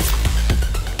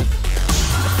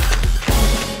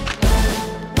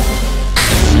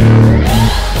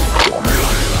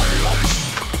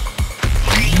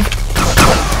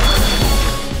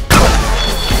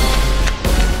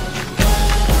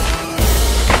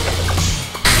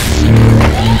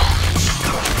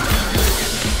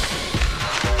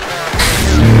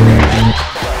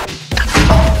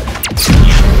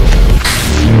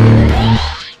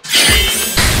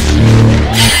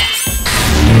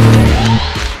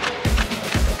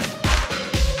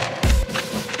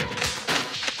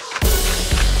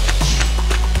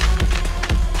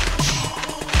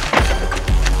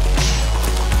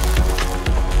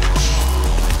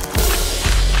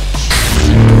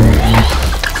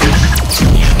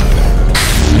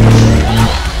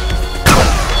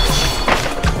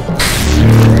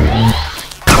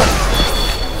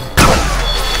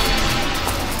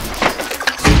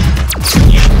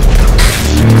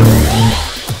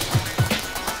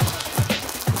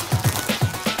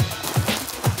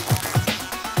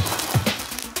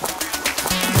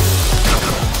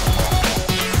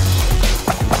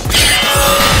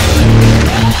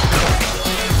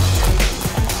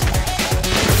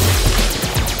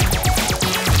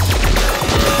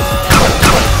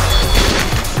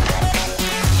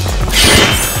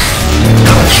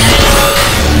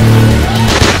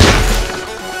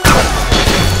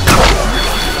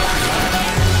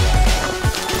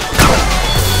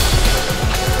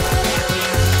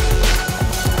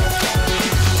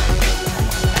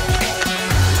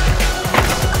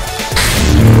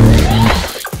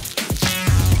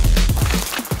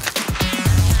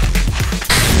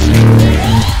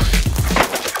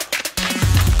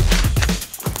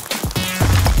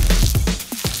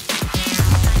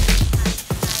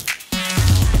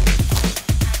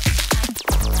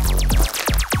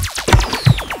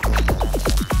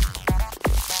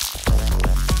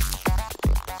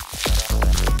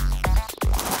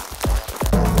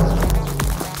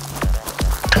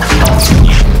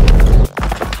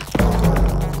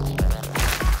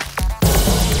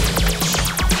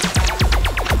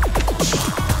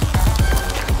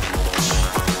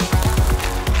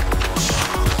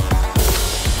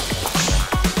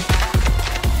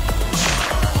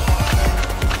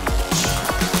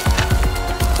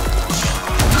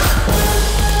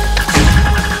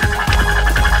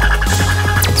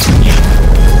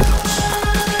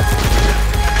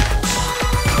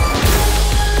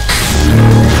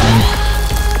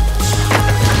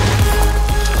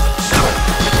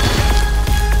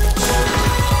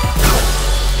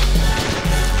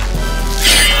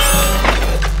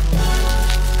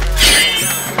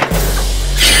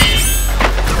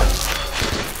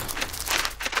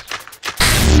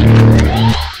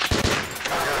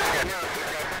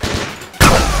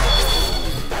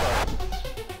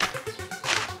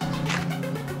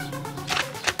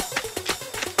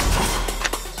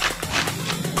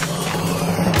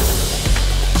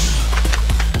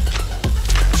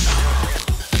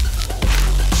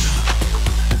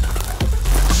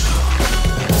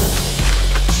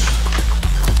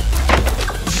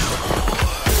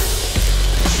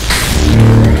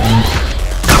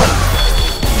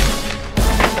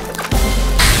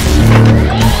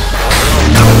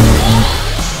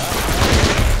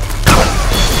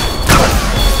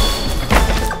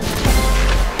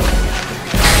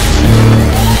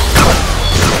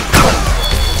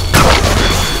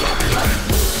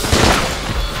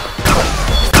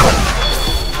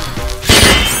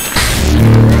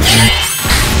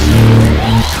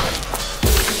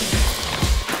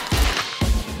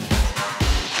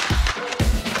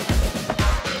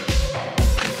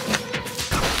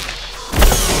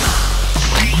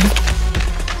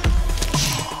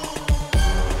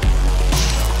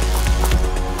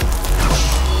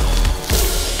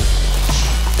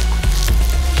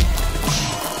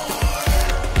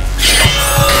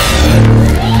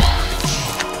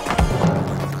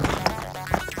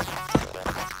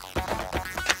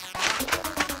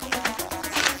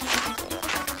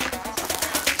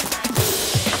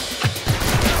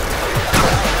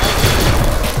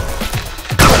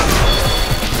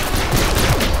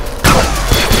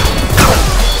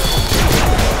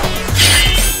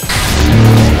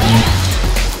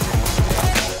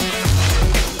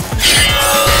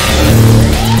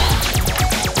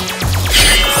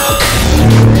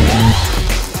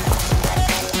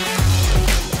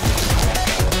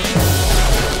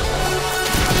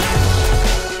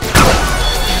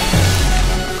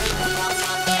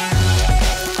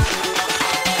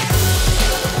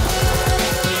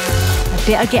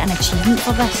 better get an achievement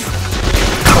for this.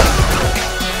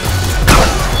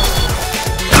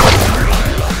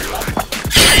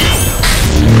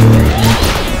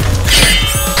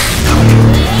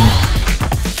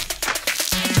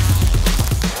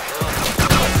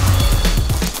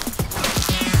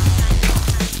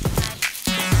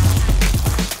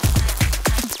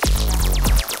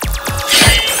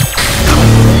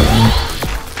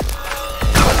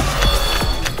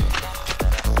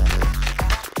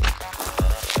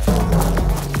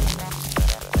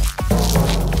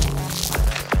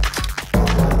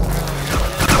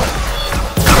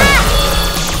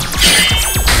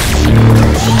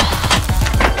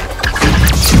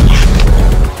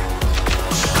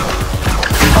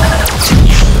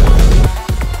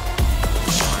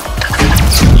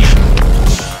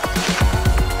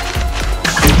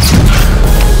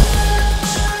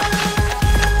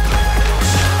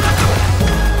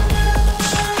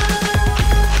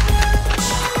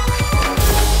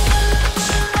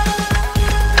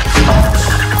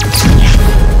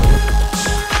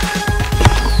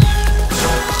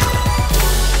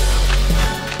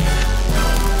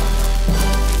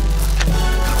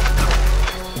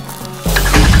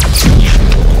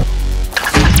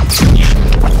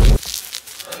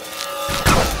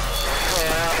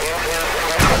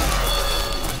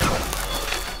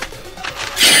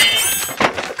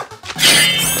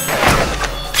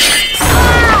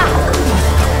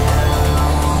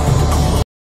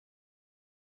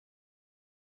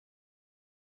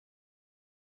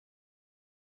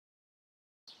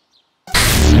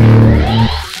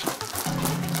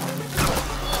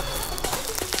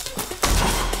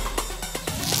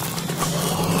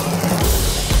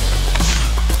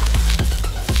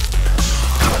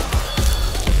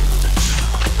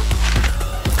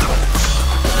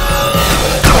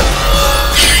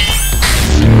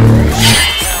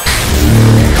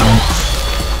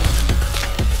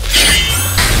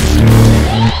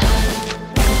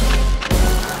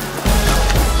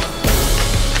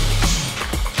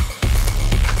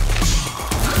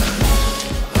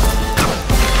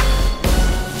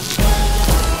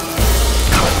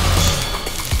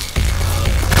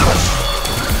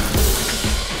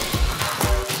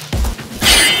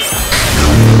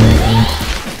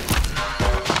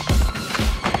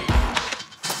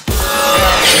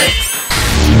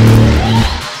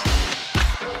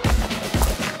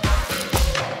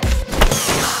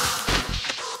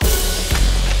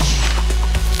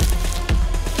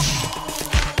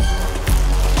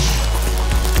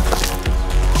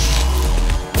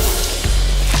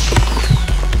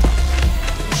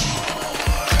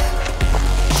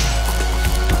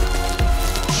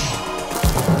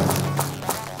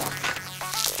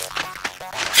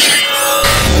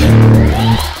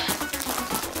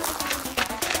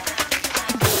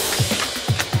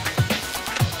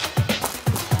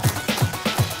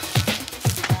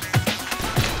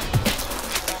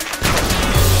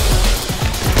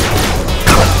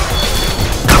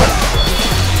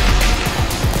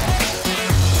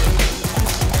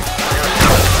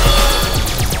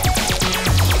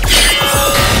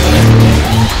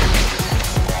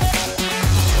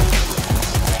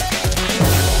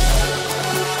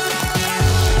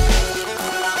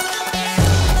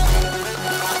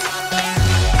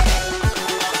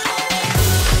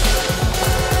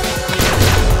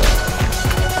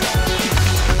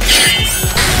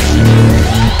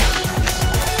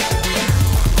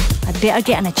 Better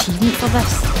get an achievement for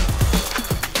this.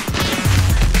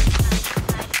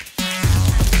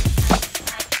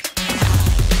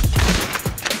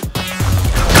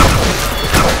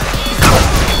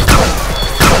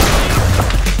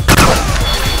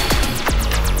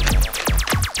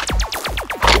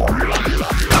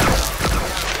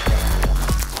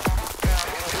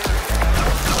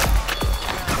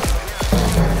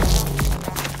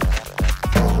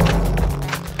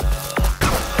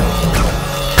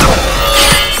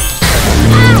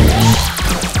 Ah!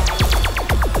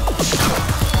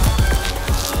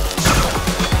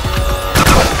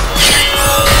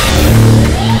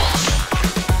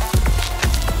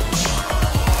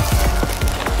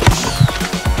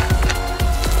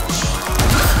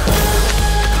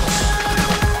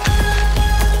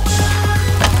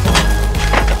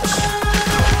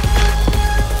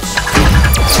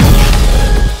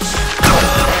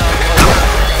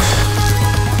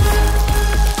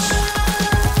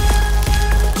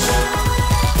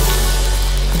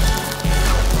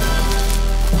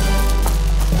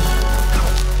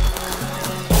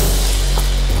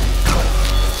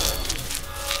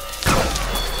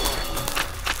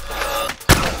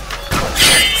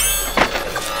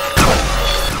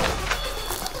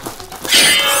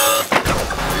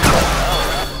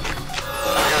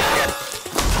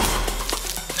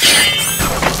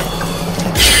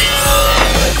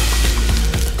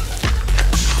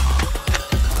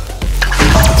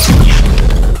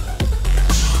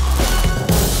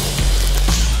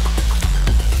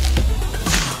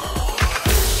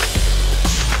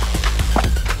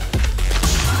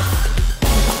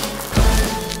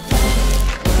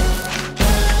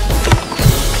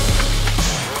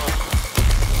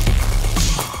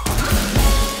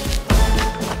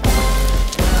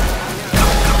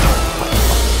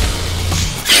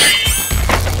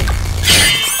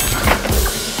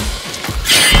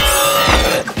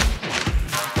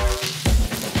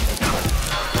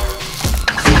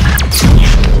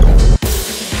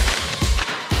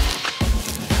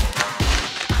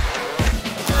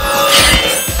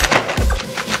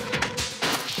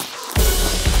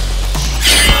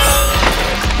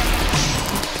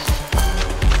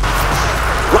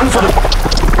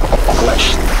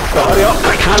 Well, hurry up,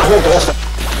 I can't hold off.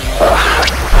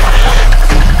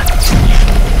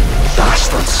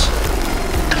 Bastards.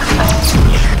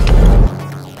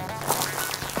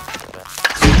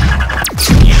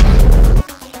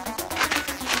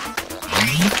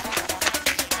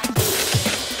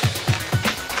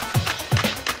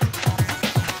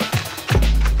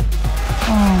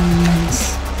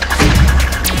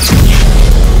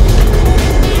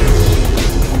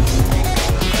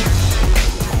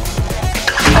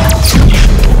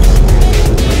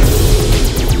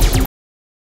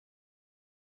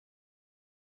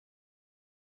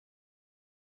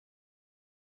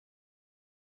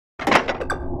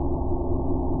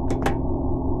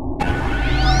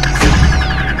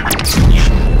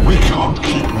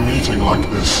 Like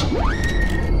this.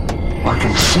 I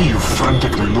can see you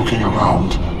frantically looking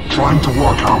around, trying to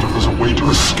work out if there's a way to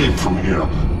escape from here,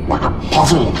 like a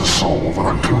puzzle to solve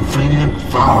or a convenient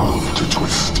valve to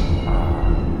twist.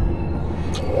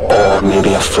 Or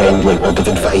maybe a friendly word of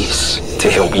advice to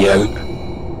help you out.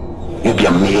 You'd be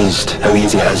amazed how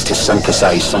easy it is to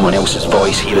synthesize someone else's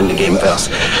voice here in the gameverse.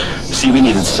 See, we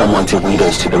needed someone to lead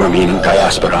us to the remaining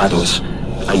Diasperados,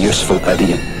 a useful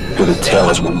idiot who would tell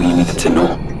us what we needed to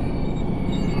know.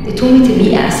 They told me to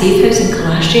meet at a safe house in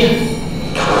Calastria.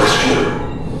 Calastria?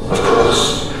 Of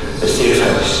course. The safe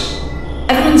house.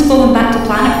 Everyone's fallen back to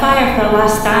Planet Fire for a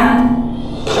last stand.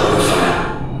 Planet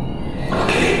Fire?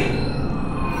 Okay.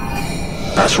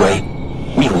 That's right.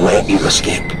 We let you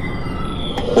escape.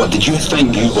 What, did you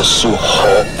think you were so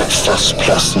hot at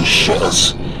first-person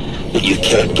shooters that you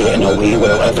kept getting away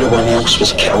while everyone else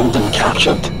was killed and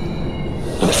captured?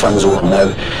 Well, the fun's over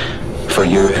now. For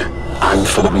you and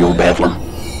for the real Bedlam.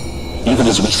 Even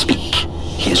as we speak,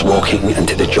 he is walking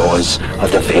into the jaws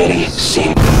of the very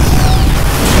same.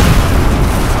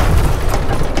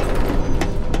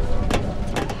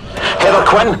 Heather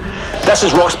Quinn, this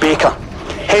is Ross Baker.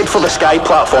 Head for the Sky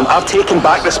platform. I've taken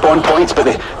back the spawn points, but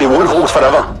they won't hold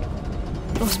forever.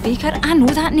 Ross Baker? I know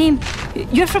that name.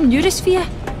 You're from Eurosphere?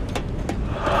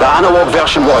 The analog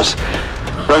version was.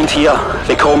 Round here,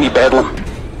 they call me Bedlam.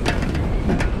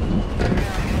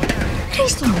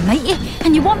 Christ almighty,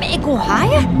 and you want me to go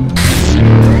higher?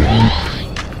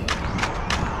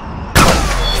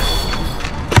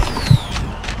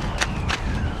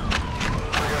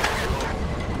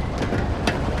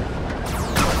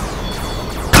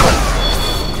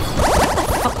 Where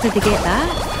the fuck did they get that?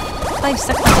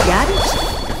 560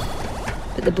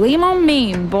 garage? Put the blame on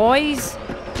me, boys.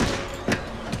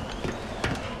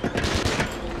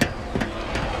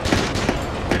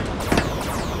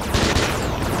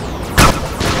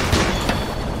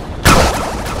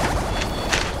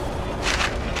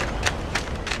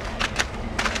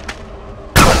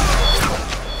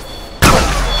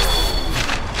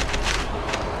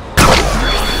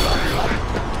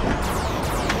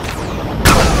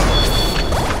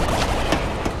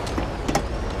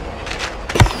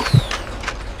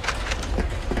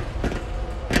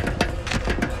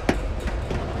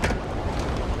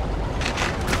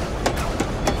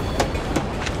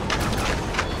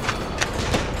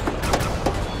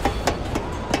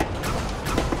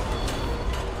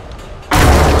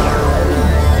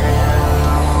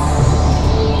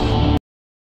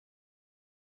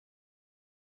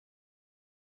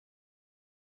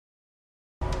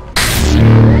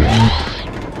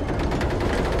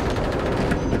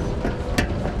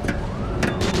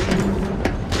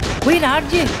 Where are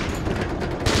you?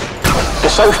 The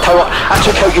South Tower. I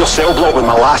took out your cell block with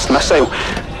my last missile.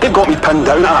 They've got me pinned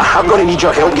down. I'm going to need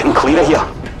your help getting clear of here.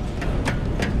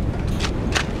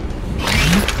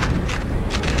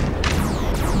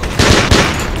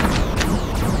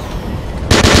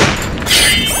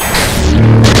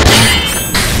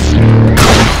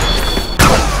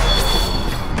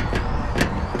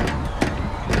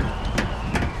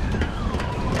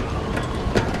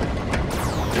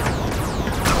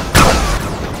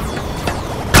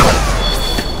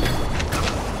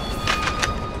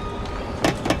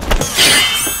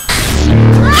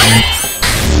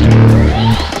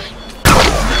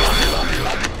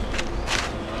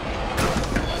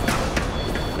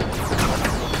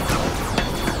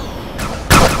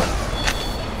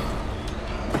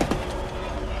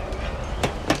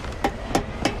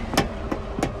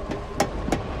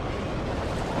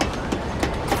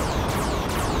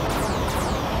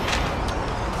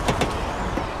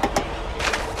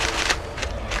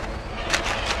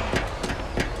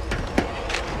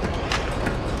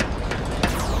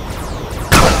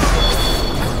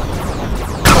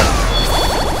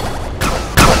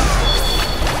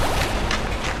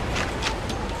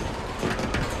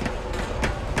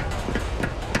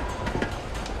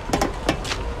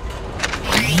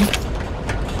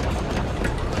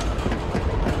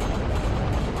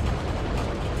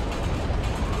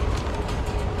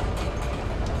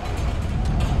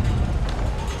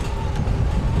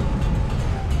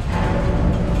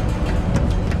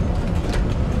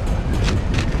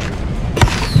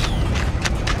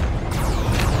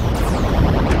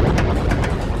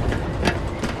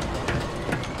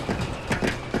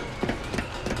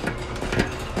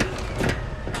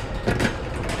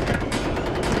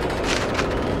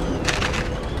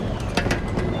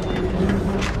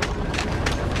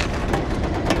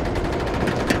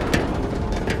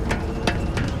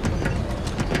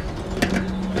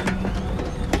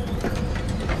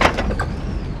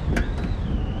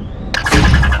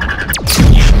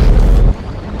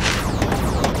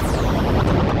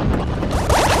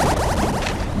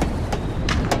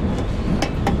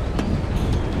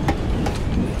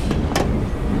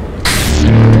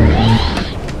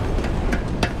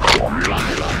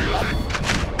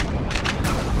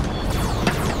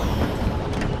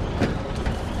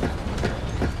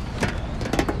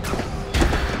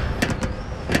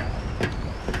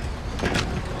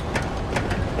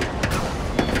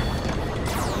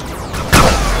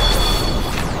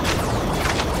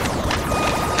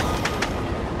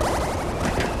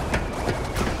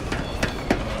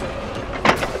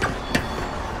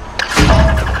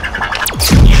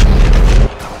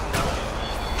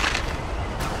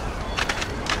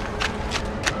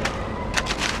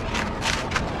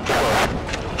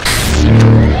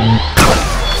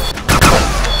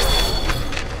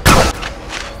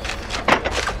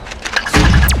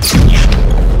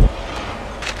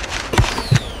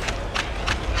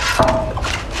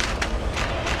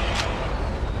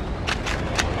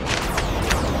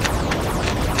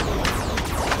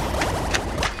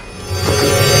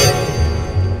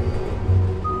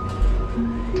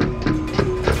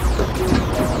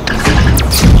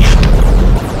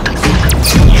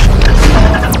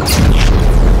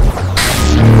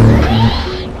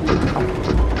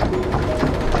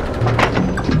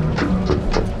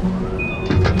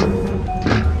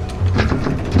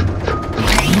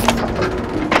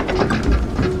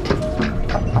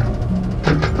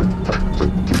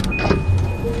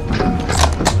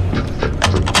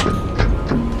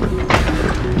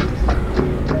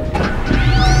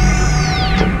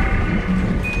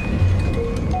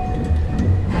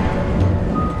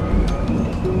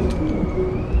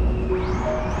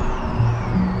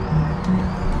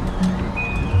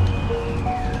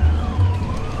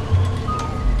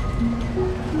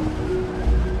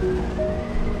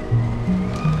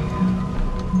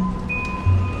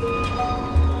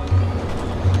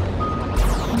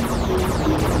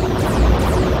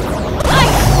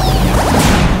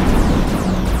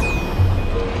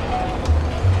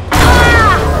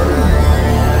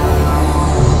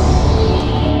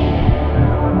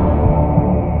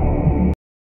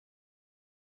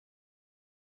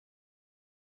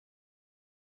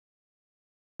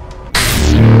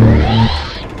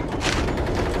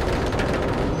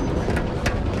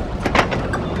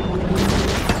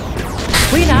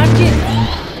 Where are you?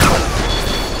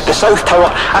 The South Tower.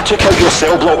 I took out your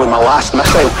cell block with my last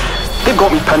missile. They've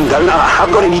got me pinned down.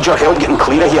 I'm going to need your help getting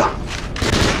clear of here.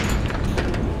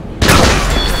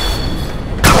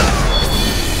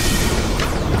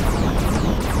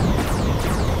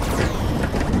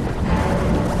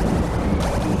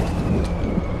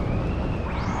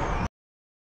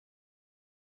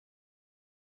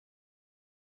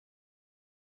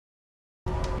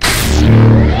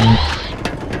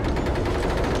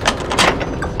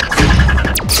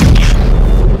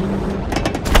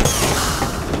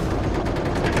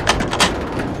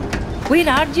 Where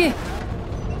are you?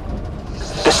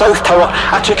 The South Tower.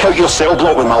 I took out your cell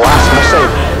block with my last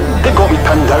missile. They've got me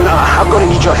pinned down. I'm going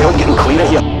to need your help getting clear of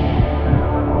here.